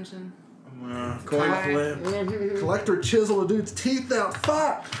 High Tension. Coin flip. Collector chisel a dude's teeth out.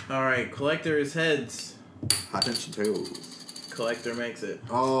 Fuck! Alright, Collector is heads. High tension tails. Collector makes it.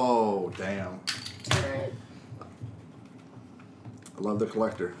 Oh, damn. Alright. I love the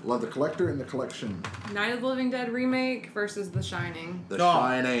Collector. Love the Collector and the collection. Night of the Living Dead remake versus The Shining. The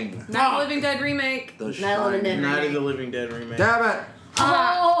Shining. Night of the Living Dead remake. The Night of the Living Shining. Dead. Night of the Living Dead remake. Damn it!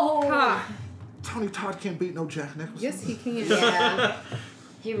 Oh! Ha. Tony Todd can't beat no Jack Nicholson. Yes, he can. Yeah.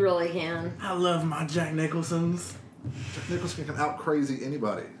 He really can. I love my Jack Nicholsons. Jack Nicholson can out crazy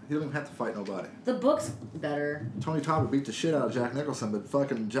anybody. He don't even have to fight nobody. The book's better. Tony Todd would beat the shit out of Jack Nicholson, but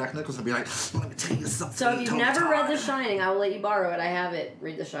fucking Jack Nicholson would be like, let me tell you something. So if you've Tony never Todd. read The Shining, I will let you borrow it. I have it.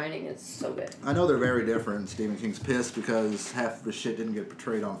 Read The Shining. It's so good. I know they're very different. Stephen King's pissed because half of his shit didn't get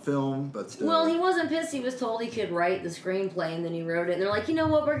portrayed on film, but still. Well, he wasn't pissed. He was told he could write the screenplay, and then he wrote it. And they're like, you know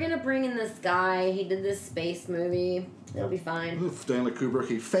what? We're going to bring in this guy. He did this space movie. It'll be fine. Stanley Kubrick,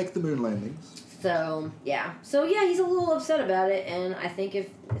 he faked the moon landings. So, yeah. So, yeah, he's a little upset about it. And I think if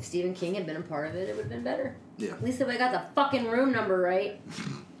Stephen King had been a part of it, it would have been better. Yeah. At least if I got the fucking room number right.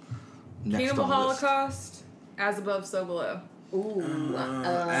 Next Cannibal on the list. Holocaust, As Above, So Below. Ooh.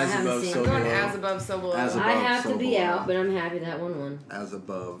 I As haven't Above, seen So it. I'm going Below. As Above, So Below. As Above, I have So to be Below. out, but I'm happy that one won. As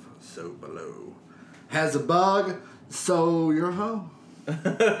above, so below. Has a bug, so you're a hoe.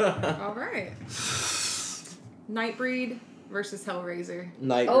 All right. Nightbreed versus Hellraiser.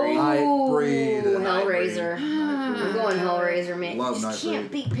 Nightbreed. Nightbreed. Hellraiser. I'm going Hellraiser, man. Love You just Nightbreed.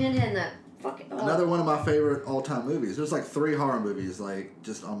 can't beat Pinhead in that fucking... Oh. Another one of my favorite all-time movies. There's like 3 horror movies, like,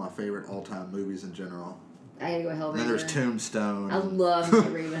 just on my favorite all-time movies in general. I gotta go Hellraiser. And then there's Tombstone. I love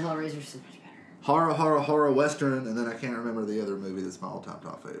Nightbreed, but Hellraiser's so much better. Horror Western, and then I can't remember the other movie that's my all-time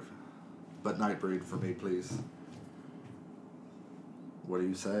top fave. But Nightbreed for me, please. What do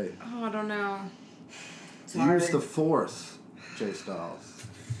you say? Oh, I don't know. It's hard. Use the Force, Jay Styles.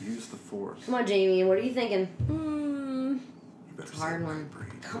 Use the Force. Come on, Jamie. What are you thinking? Hmm. You better It's a hard say one.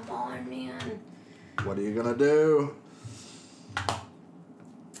 Nightbreed. Come on, man. What are you gonna do?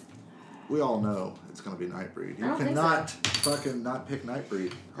 We all know it's gonna be Nightbreed. I You don't think cannot fucking not pick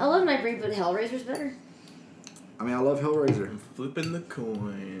Nightbreed. I love Nightbreed, but Hellraiser's better. I mean, I love Hellraiser. I'm flipping the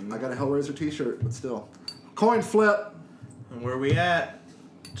coin. I got a Hellraiser t-shirt, but still. Coin flip. And where we at?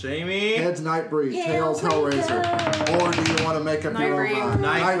 Jamie? Heads Nightbreed, Here tails we Hellraiser. go. Or do you want to make up your own Nightbreed. mind?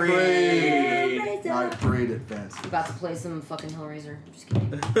 Nightbreed. Nightbreed advances. I'm about to play some fucking Hellraiser. I'm just kidding.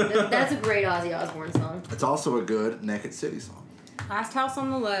 That's a great Ozzy Osbourne song. It's also a good Naked City song. Last House on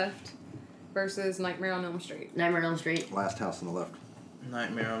the Left versus Nightmare on Elm Street. Nightmare on Elm Street. Last House on the Left.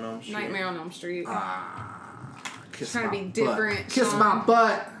 Nightmare on Elm Street. Nightmare on Elm Street. Kiss Trying to my be different, Butt. Kiss Sean. my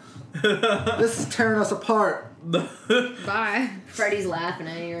butt. This is tearing us apart. Bye. Freddy's laughing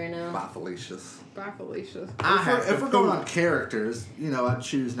at you right now. Bye, Felicia's. Bye, Felicia. If we're going on characters, I'd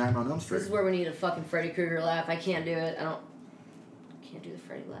choose Nightmare on Elm Street. This is where we need a fucking Freddy Krueger laugh. I can't do it. Can't do the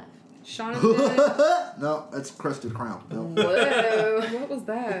Freddy laugh. Shaun of the Dead. No, that's Crested Crown. No, Whoa. What was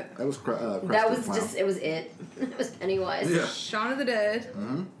that? that was Crested That was Crown. just, it was it. It was Pennywise. Yeah. Shaun of the Dead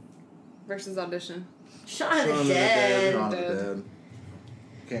Mm-hmm. versus Audition. Shaun of Shaun of the the Dead. Shaun of the Dead.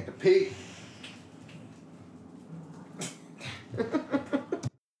 Can't compete.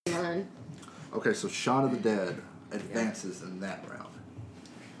 Come on. Okay, so Shaun of the Dead advances in that round.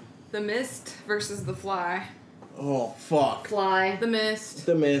 The Mist versus The Fly. Oh, fuck. Fly. The Mist.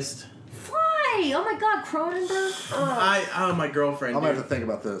 The Mist. Fly! Oh my god, Cronenberg. Oh. My girlfriend, I'm gonna have dude. to think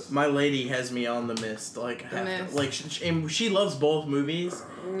about this. My lady has me on The Mist. Like, The Mist. like and she loves both movies,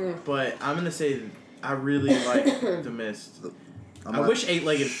 but I'm gonna say I really like The Mist. I wish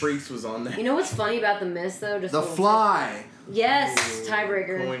 8-Legged Freaks was on there. You know what's funny about The Mist, though? Just a The little Fly. tip. Yes,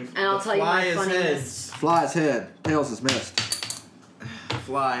 tiebreaker. Coin- And I'll the tell you Fly my is funny heads. Mist. Fly's head. Tails is missed.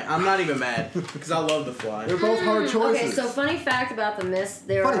 Fly. I'm not even mad because I love The Fly. They're both hard choices. Okay, so funny fact about The Mist,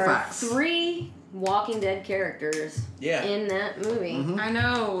 there Funny are facts. 3 Walking Dead characters Yeah. in that movie. Mhm. I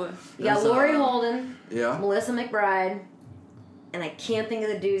know. You got There's, Laurie Holden, Yeah. Melissa McBride, and I can't think of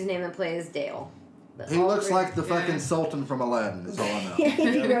the dude's name that plays Dale. But He all looks 3 like the Yeah. fucking Sultan from Aladdin, is all I know. Yeah,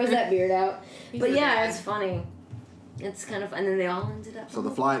 he grows that beard out. He's But the yeah, guy. it's funny. It's kind of, and then they all ended up. So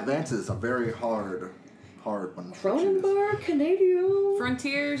The Fly advances a very hard one. to choose. Cronenberg, Canadian.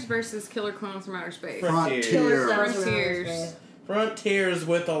 Frontiers versus Killer Clowns from Outer Space. Frontiers. Frontier. Frontiers. Frontiers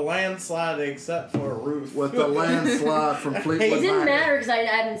with a landslide except for Ruth. With the landslide from Fleetwood It didn't Mac. matter because I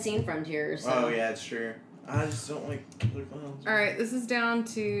hadn't seen Frontiers. So. Oh, yeah, it's true. I just don't like killer clowns. All right, this is down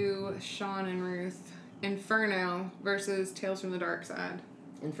to Sean and Ruth. Inferno versus Tales from the Dark Side.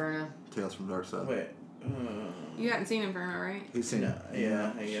 Inferno. Tales from the Dark Side. Wait. You hadn't seen Inferno, right? He's seen it.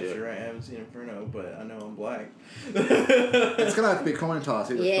 Yeah, I guess you're right. I haven't seen Inferno, but I know I'm black. It's gonna have to be a coin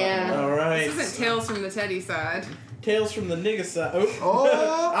toss. Either Yeah. All right. This isn't Tales from the Teddy side. Tales from the nigga side. Oh.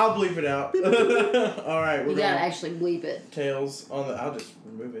 Oh! I'll bleep it out. All right, we're You gotta actually bleep it. Tails on the. I'll just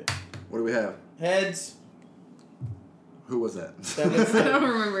remove it. What do we have? Heads. Who was that? That was I don't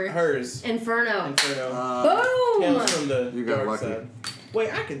remember. hers. Inferno. Inferno. Boom! Tales from the You got dark lucky. side.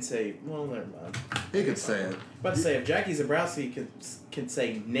 Wait, I can say. Well, never mind. He could say it. About to say if Jackie Zabrowski can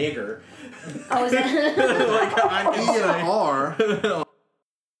say nigger. Oh, is that? Like I E can and R.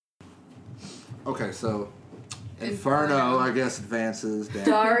 Okay, so Inferno, I guess, advances down.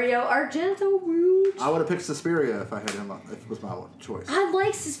 Dario Argento. Woo. I would have picked Suspiria if I had him. If it was my choice. I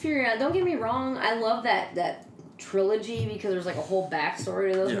like Suspiria. Don't get me wrong. I love that trilogy because there's like a whole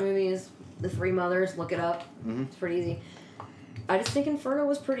backstory to those movies. The Three Mothers. Look it up. Mm-hmm. It's pretty easy. I just think Inferno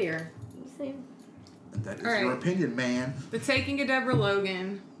was prettier. Same. That is All right. your opinion, man. The Taking of Deborah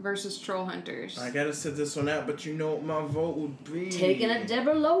Logan versus Troll Hunters. I gotta sit this one out, but you know what my vote would be. Taking a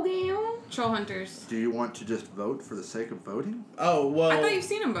Deborah Logan. Troll Hunters. Do you want to just vote for the sake of voting? Oh well. I thought you've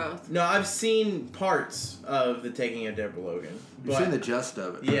seen them both. No, I've seen parts of the Taking of Deborah Logan. You've seen the gist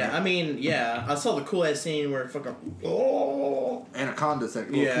of it. Yeah, I mean, yeah, I saw the cool ass scene where fucking. Oh. Anaconda's that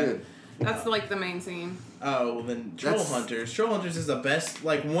little kid. That's like the main scene. Oh, well then Troll Hunters. Troll Hunters is the best,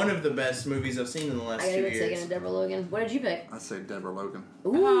 like one of the best movies I've seen in the last I 2 gotta go years. Taking a Deborah Logan. What did you pick? I say Deborah Logan.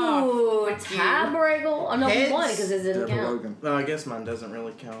 Ooh, Oh, fuck you. tiebreaker. Oh no, Heads. we won because it didn't Deborah count. Logan. No, I guess mine doesn't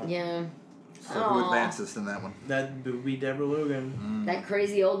really count. Yeah. So who Aw. advances in that one? That would be Deborah Logan. That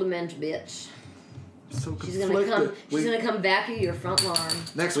crazy old dement bitch. So She's conflicted. gonna come. She's gonna come vacuum your front lawn.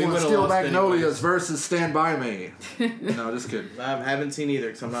 Next We one, would've Steel lost Magnolias anyways. versus Stand By Me. No, just kidding. I haven't seen either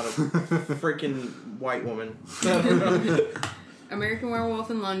because I'm not a freaking white woman. American Werewolf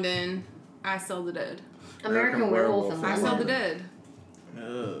in London. I Sell the Dead. American Werewolf in I London. Sell the Dead.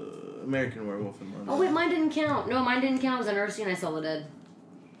 American Werewolf in London. Oh wait, mine didn't count. No, mine didn't count because I never seen I Saw the Dead.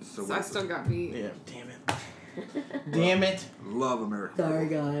 So So I still got beat. Yeah, damn it. Damn it. love American. Sorry,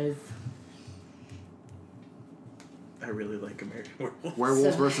 guys. I really like American Werewolf.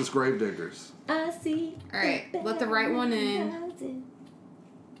 Werewolves So- versus Gravediggers. I see. All right, let the right one in.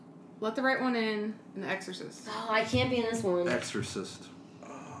 Let the right one in. And The Exorcist. Oh, I can't be in this one. Exorcist.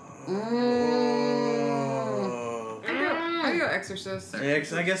 I go Exorcist.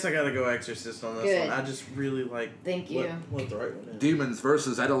 I guess I gotta go Exorcist on this Good. one. I just really like. Thank you. Let the right one in. Demons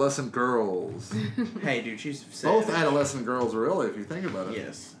versus Adolescent Girls. Hey, dude, she's Both savage. adolescent girls, really, if you think about it.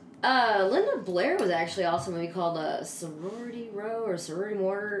 Yes. Linda Blair was actually also a movie called Sorority Row or Sorority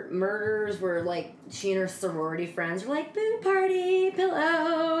Murders, where like she and her sorority friends were like boo party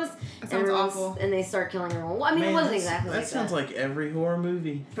pillows. That sounds awful. And they start killing everyone. Well, I mean, it wasn't exactly that like sounds that. like every horror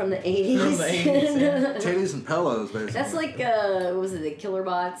movie. From the 80s. From the 80s, yeah. Titties and pillows, basically. That's like what was it? The Killer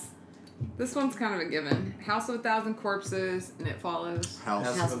Bots. This one's kind of a given. House of a Thousand Corpses and It Follows.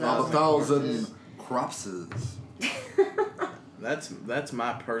 House House of of a a Thousand Corpses. That's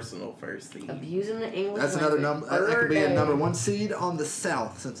my personal first theme. Abusing the English. That's another language. number. That could be a Birthday. number one seed on the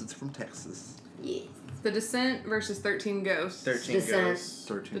South since it's from Texas. Yes. The Descent versus 13 Ghosts. 13 Descent. Ghosts.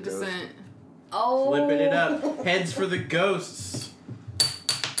 13 The Ghosts. Descent. Oh. Flipping it up. Heads for the ghosts.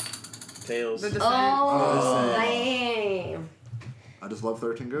 Tails. The Descent. Oh, Oh. damn. I just love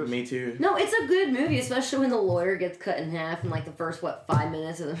 13 Ghosts. Me too. No, it's a good movie, especially when the lawyer gets cut in half in like the first 5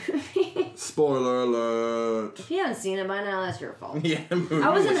 minutes of the movie. Spoiler alert. If you haven't seen it by now, that's your fault. Yeah, that movie I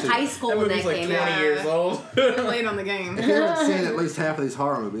was in is- high school that when movie's that like came 20 out. years old. You're late on the game. If you haven't seen at least half of these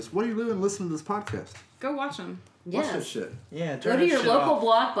horror movies, what are you doing listening to this podcast? Go watch them. Watch this Yes. shit. Yeah, Go turn to this your shit local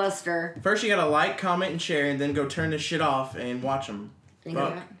off. Blockbuster. First, you gotta like, comment, and share, and then go turn this shit off and watch them. And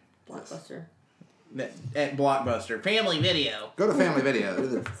Fuck. go Blockbuster. At Blockbuster. Family Video. Go to Family Video,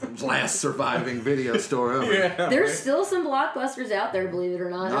 the last surviving video store ever. Yeah. There's still some Blockbusters out there, believe it or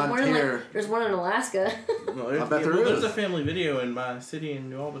not. Not There's one in here. there's one in Alaska. Well, there's, I bet there there's is. a Family Video in my city in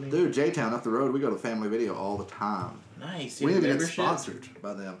New Albany. Dude, J-Town up the road, we go to Family Video all the time. Nice. We need to get membership? sponsored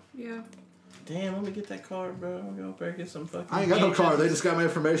by them. Yeah. Damn, let me get that card, bro. I'm gonna go get some fucking. I ain't got no pictures. car, they just got my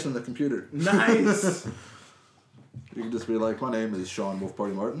information on the computer. Nice. You can just be like, my name is Sean Wolf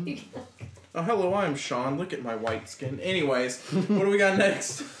Party Martin. Oh, hello, I'm Sean. Look at my white skin. Anyways, what do we got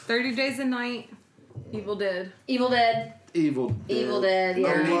next? 30 Days a Night. Evil Dead. Evil Dead. Evil Dead. Evil Dead,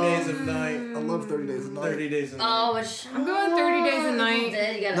 yeah. 30 Days of Night. I love 30 Days of Night. 30 Days of Night. Oh, it's I'm going 30 Days a Evil Night.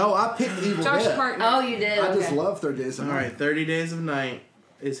 Dead, you gotta- No, I picked Evil Josh Dead. Partner. Oh, you did. I just okay. love 30 Days of Night. Alright, 30 Days of Night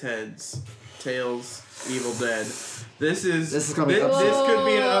is heads. Tails, Evil Dead. This is gonna be this upset. could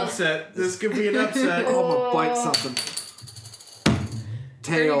be an upset. This could be an upset. Oh, I'm gonna bite something.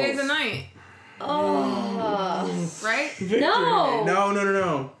 30 Tails. Days a Night. Oh. Right? Victory. No.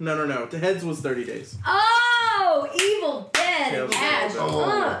 No. The Heads was 30 days. Oh, Evil Dead. Tails. Ash.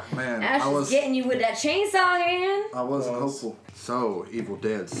 Oh, man. Ash was getting you with that chainsaw hand. I wasn't hopeful. So, Evil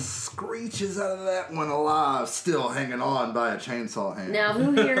Dead screeches out of that one alive, still hanging on by a chainsaw hand. Now,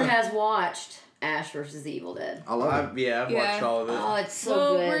 who here has watched Ash versus the Evil Dead? I love it. I've watched all of it. Oh, it's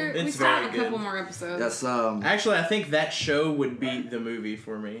so good. It's we still have very a couple good. more episodes. Yes, Actually, I think that show would beat the movie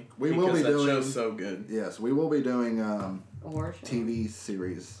for me. We will be that doing- show's so good. yes, we will be doing A horror show. TV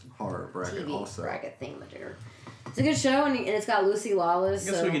series horror bracket TV also. bracket thingamajigger. It's a good show, and it's got Lucy Lawless.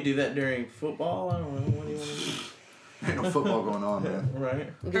 I guess so we could do that during football. I don't know. What do you want to do? Ain't no football going on, man.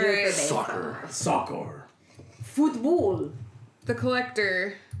 Right. we could do it for Soccer. baseball. Soccer. Football. The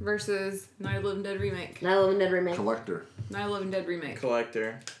Collector versus Night of the Living Dead remake. Night of the Living Dead remake. Collector. Night of the Living Dead remake.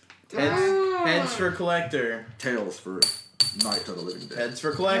 Collector. Ah. Heads for Collector. Tails for Night of the Living Dead. Heads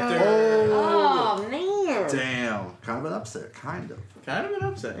for Collector. Oh, man. Damn. Kind of an upset. Kind of. Kind of an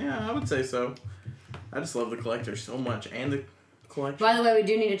upset. Yeah, I would say so. I just love the Collector so much. And the Collector. By the way, we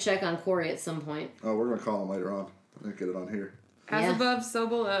do need to check on Corey at some point. Oh, we're going to call him later on. I'm going to get it on here. As Yeah. above, so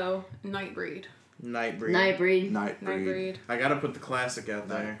below. Nightbreed. Nightbreed. Nightbreed. Nightbreed. Nightbreed. I gotta put the classic out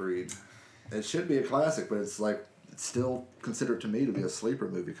there. Nightbreed. It should be a classic, but it's like, it's still considered to me to be a sleeper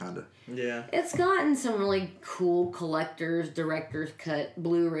movie, kind of. Yeah. It's gotten some really cool collectors, director's cut,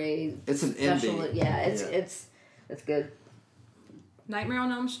 Blu-ray. It's an special. indie. Yeah, it's Yeah. good. Nightmare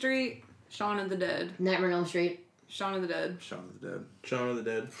on Elm Street. Shaun of the Dead. Nightmare on Elm Street. Shaun of the Dead. Shaun of the Dead. Shaun of the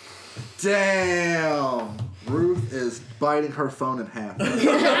Dead. Damn! Ruth is biting her phone in half.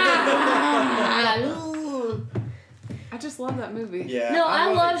 I just love that movie. Yeah. No,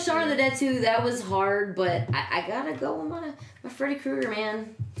 I love it, Shaun of yeah. the Dead too. That was hard, but I gotta go with my Freddy Krueger,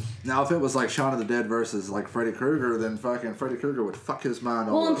 man. Now, if it was like Shaun of the Dead versus like Freddy Krueger, then fucking Freddy Krueger would fuck his mind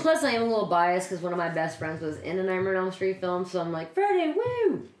all Well, and up. plus I am a little biased because one of my best friends was in a Nightmare on Elm Street film, so I'm like, Freddy,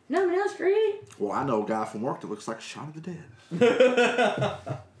 woo! Nightmare on Elm Street! Well, I know a guy from work that looks like Shaun of the Dead.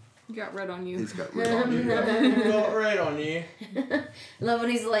 You got red on you. He's got red on you. Got right on you. I love when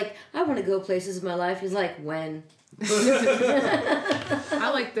he's like, I want to go places in my life. He's like, when?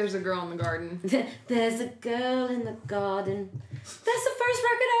 I like There's a Girl in the Garden. There's a girl in the garden. That's the first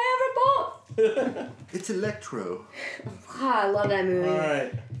record I ever bought. It's Electro. Ah, I love that movie.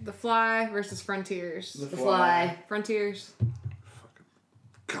 Alright. The Fly versus Frontiers. The Fly. Frontiers.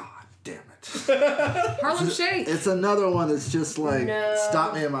 God damn it. Harlem Shake. It's another one that's just like No.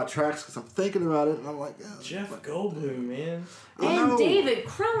 stopped me in my tracks because I'm thinking about it and I'm like, oh, Jeff Goldblum, man. I And know. David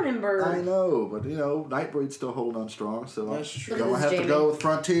Cronenberg. I know, but you know, Nightbreed's still holding on strong, so That's I'm true. gonna have Jamie. to go with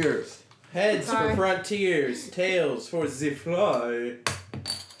Frontiers. Heads Sorry. for Frontiers. Tails for the Fly.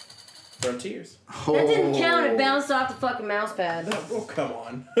 Frontiers. That didn't count. It bounced off the fucking mouse pad. Oh, come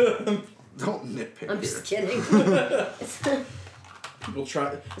on. Don't nitpick I'm here. just kidding. People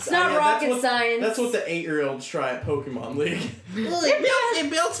try. It's not rocket science. That's what the 8-year-olds try at Pokemon League. It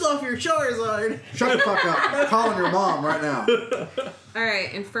builds off your Charizard. Shut the fuck up. I'm calling your mom right now.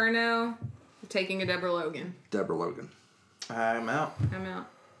 Alright, Inferno. Taking a Deborah Logan. Deborah Logan. I'm out. I'm out.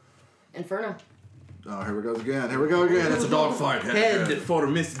 Inferno. Oh, here we go again. Here we go again. It's a dogfight. Head for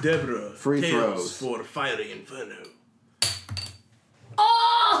Miss Deborah. Free Tails throws. for Fiery Inferno.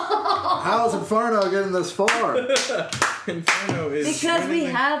 Oh! How's Inferno getting this far? Inferno is Because we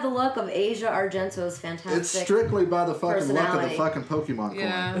winning. have the luck of Asia Argento's fantastic. It's strictly by the fucking luck of the personality. fucking Pokemon coin.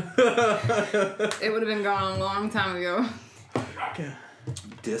 Yeah. It would have been gone a long time ago.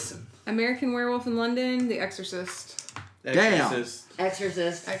 Dissing. American Werewolf in London. The Exorcist. Damn. Exorcist.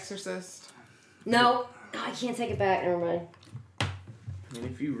 Exorcist. Exorcist. No, I can't take it back. Never mind. And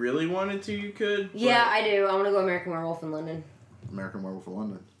if you really wanted to, you could. Yeah, but- I do. I want to go American Werewolf in London. American Werewolf of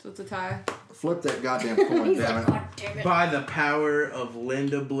London. So it's a tie. Flip that goddamn coin, He's damn like, it. God damn it. By the power of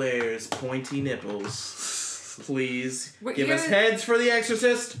Linda Blair's pointy nipples, please What give year us is- heads for the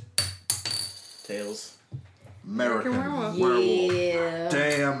Exorcist. Tails. American Werewolf. Werewolf. Yeah.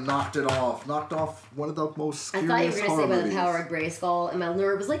 Damn, knocked it off. Knocked off one of the most I scariest thought you were going to horror say by the movies. power of Grayskull, and my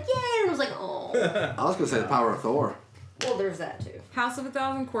nerve was like, yeah, and I was like, oh. I was going to say the power of Thor. Well, there's that too. House of a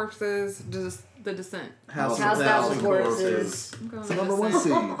Thousand Corpses. The Descent. House House of of Thousand Thousand Corpses. I'm going It's the with number one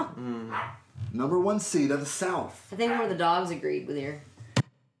Descent. seed. Number one seed of the South. I think one of the dogs agreed with you.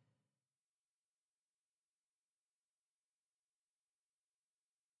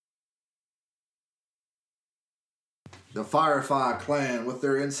 The Firefly clan, with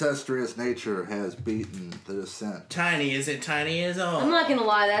their incestuous nature, has beaten the Descent. Tiny, is it tiny as all? I'm not gonna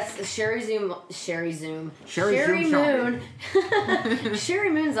lie, that's Sherry Moon. Sherry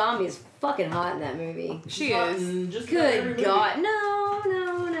Moon Zombie is fucking hot in that movie. She is. Just about every Good movie. God,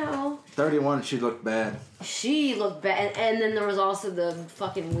 no. 31, she looked bad. She looked bad, and then there was also the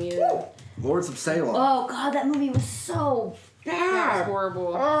fucking weird. Lords of Salem. Oh God, that movie was so That was bad. horrible.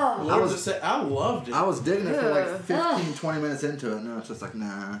 Oh. I loved it. I was digging it for like Ugh. 15, 20 minutes into it. No, it's just like,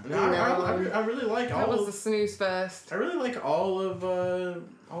 nah. I really like That all was of a snooze fest. I really like all of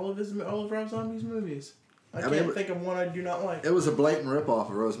Rob Zombie's movies. I can't think of one I do not like. It was a blatant ripoff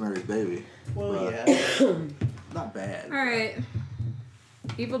of Rosemary's Baby. Well, yeah. Not bad. Alright.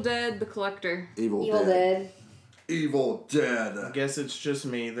 Evil Dead, The Collector. Evil Dead. Evil Dead. I guess it's just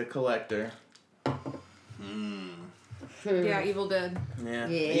me, the collector. Yeah, Evil Dead. Yeah.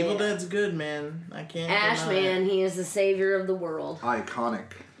 Yeah. Evil Dead's good, man. I can't Ash deny it. Man, he is the savior of the world. Iconic.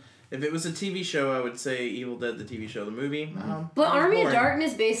 If it was a TV show, I would say Evil Dead, the TV show. The movie, But that was Army of boring.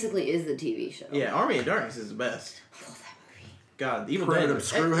 Darkness basically is the TV show. Yeah, Army of Darkness is the best. I love that movie. God, Evil Primitive Dead.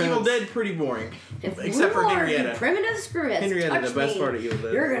 screwheads. Evil Dead, pretty boring. If Except for you are Henrietta. the primitive screwheads, Henrietta, touch the best me, part of Evil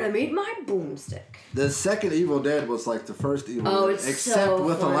Dead. you're gonna meet my boomstick. The second Evil Dead was like the first Evil Oh, Dead, it's except so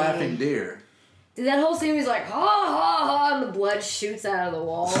with funny. a laughing deer. Dude, that whole scene was like, ha ha ha, and the blood shoots out of the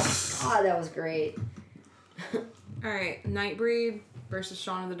wall. God, that was great. Alright, Nightbreed versus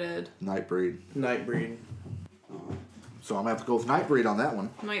Shaun of the Dead. Nightbreed. Nightbreed. So I'm gonna have to go with Nightbreed on that one.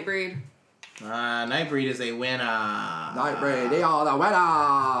 Nightbreed. Nightbreed is a winner. Nightbreed, they are the winner.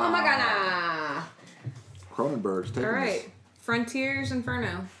 Oh my god, Cronenberg's taking Alright. this. Frontiers,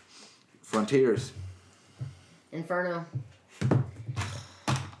 Inferno. Frontiers. Inferno.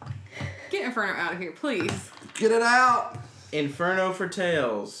 Get Inferno out of here, please. Get it out. Inferno for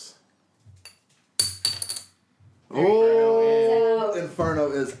Tales. Oh, Out.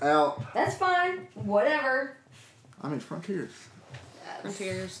 Inferno is out. That's fine. Whatever. I mean, Frontiers.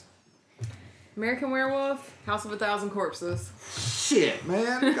 Frontiers. American Werewolf, House of a Thousand Corpses. Shit,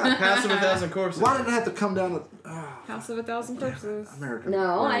 man. God, House of a Thousand Corpses. why did it have to come down to House of a Thousand Corpses. American No,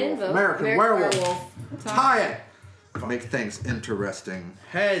 Werewolf? I didn't vote. American Werewolf. Tie. Tie it. Make things interesting.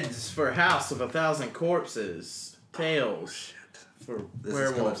 Heads for House of a Thousand Corpses. Tails for This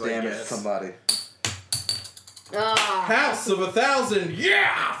werewolves, is gonna I damage guess. somebody. Ah. House of a Thousand,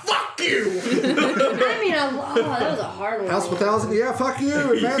 yeah, fuck you. I mean, that was a hard one. House of a Thousand, yeah, fuck you,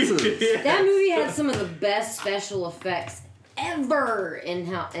 advances. That movie had some of the best special effects ever in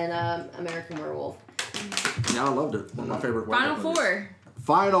American Werewolf. Yeah, I loved it. One of my favorite. Final movies. Four.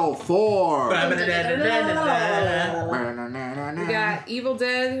 Final Four. We got Evil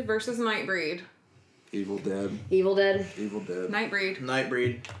Dead versus Nightbreed. Evil Dead. Evil Dead. Evil Dead. Nightbreed.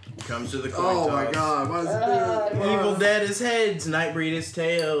 Nightbreed comes to the coin Oh toss. my god, what is it? Evil Dead is heads, Nightbreed is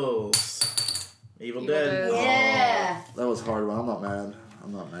tails. Evil Dead. Dead. Yeah. That was a hard one. I'm not mad. I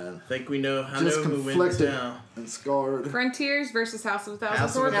Think we know. I Just know who wins conflicted now. and scarred. Frontiers versus House of a Thousand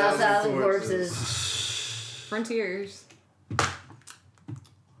House of a Corpses. Thousand Thousand Corpses. Corpses. Frontiers.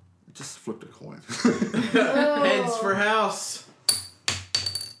 Just flipped a coin. Heads for House.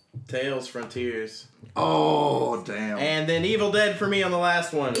 Tails, Frontiers. Oh damn. And then Evil Dead for me on the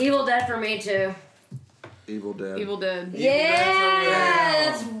last one. Evil Dead for me too. Evil Dead. Evil Dead. Yeah,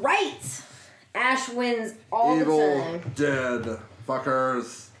 Dead's that's right. Ash wins all the Evil time. Dead.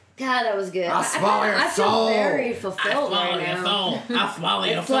 Fuckers. God, that was good. I swallow your I feel soul. very fulfilled right now. I swallow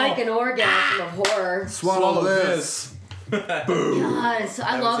It's like an orgasm of horror. Swallow this. Boom. God, so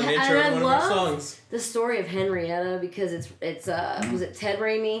I love an and intro to I one of our love songs. the story of Henrietta because it's was it Ted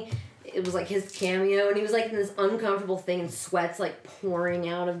Raimi? It was like his cameo, and he was like in this uncomfortable thing, and sweat's like pouring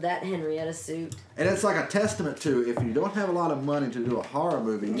out of that Henrietta suit. And it's like a testament to if you don't have a lot of money to do a horror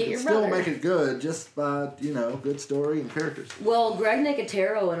movie, you Get can your still brother. make it good just by, good story and characters. Well, Greg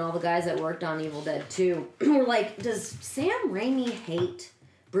Nicotero and all the guys that worked on Evil Dead 2 were like, does Sam Raimi hate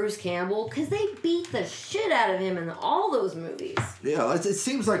Bruce Campbell? Because they beat the shit out of him in all those movies. Yeah, it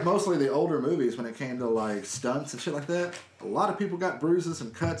seems like mostly the older movies when it came to like stunts and shit like that, a lot of people got bruises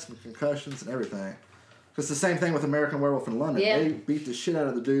and cuts and concussions and everything. It's the same thing with American Werewolf in London. Yeah. They beat the shit out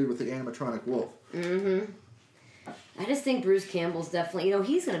of the dude with the animatronic wolf. Mm-hmm. I just think Bruce Campbell's definitely,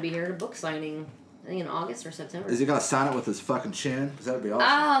 he's going to be here at a book signing, I think in August or September. Is he gonna sign it with his fucking chin? Because that'd be awesome.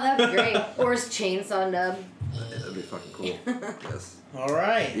 Oh, that'd be great. Or his chainsaw nub. Yeah, that'd be fucking cool. Yes. All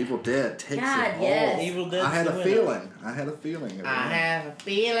right. Evil Dead takes God, it all. yes. Evil Dead's I had the a winner. feeling. I had a feeling. I have a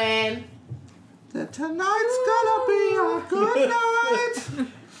feeling. That tonight's gonna be a good night.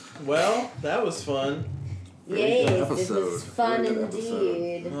 Well, that was fun. Very good Yes, it episode. was fun Very good episode.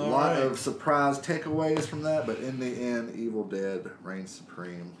 indeed. A lot of surprise takeaways from that, but in the end, Evil Dead reigns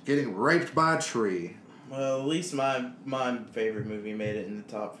supreme. Getting raped by a tree. Well, at least my favorite movie made it in the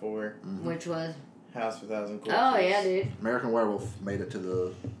top 4. Mm-hmm. Which was? House of a Thousand Corpses. Oh, yeah, dude. American Werewolf made it to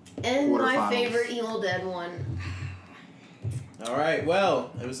the And my quarterfinals. favorite Evil Dead one. All right,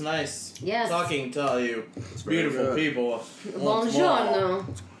 well, it was nice talking to all you very beautiful good. people. Bonjour.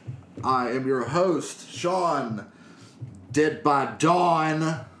 I am your host, Sean, Dead by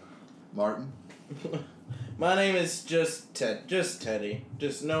Dawn. Martin. My name is just Teddy.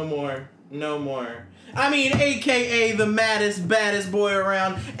 Just no more. I mean, AKA the maddest, baddest boy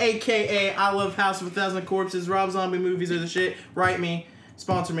around. AKA I love House of a Thousand Corpses. Rob Zombie movies are the shit. Write me.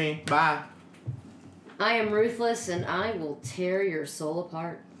 Sponsor me. Bye. I am ruthless and I will tear your soul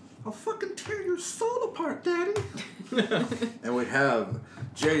apart. I'll fucking tear your soul apart, Daddy. And we have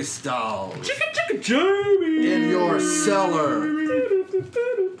Jay Styles. Chicka Jamie. In your cellar.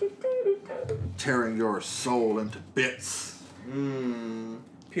 Tearing your soul into bits.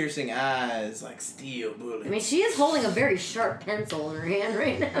 Piercing eyes like steel bullets. I mean, she is holding a very sharp pencil in her hand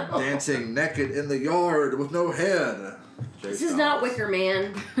right now. Dancing naked in the yard with no head. This is not Wicker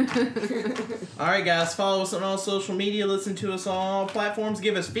Man. Alright guys, follow us on all social media, listen to us on all platforms,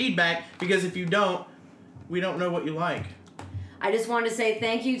 give us feedback, because if you don't, we don't know what you like. I just wanted to say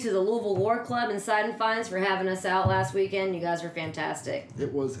thank you to the Louisville War Club and Side and Fines for having us out last weekend. You guys are fantastic.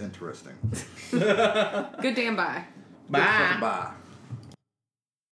 It was interesting. Good damn bye. Bye. Bye.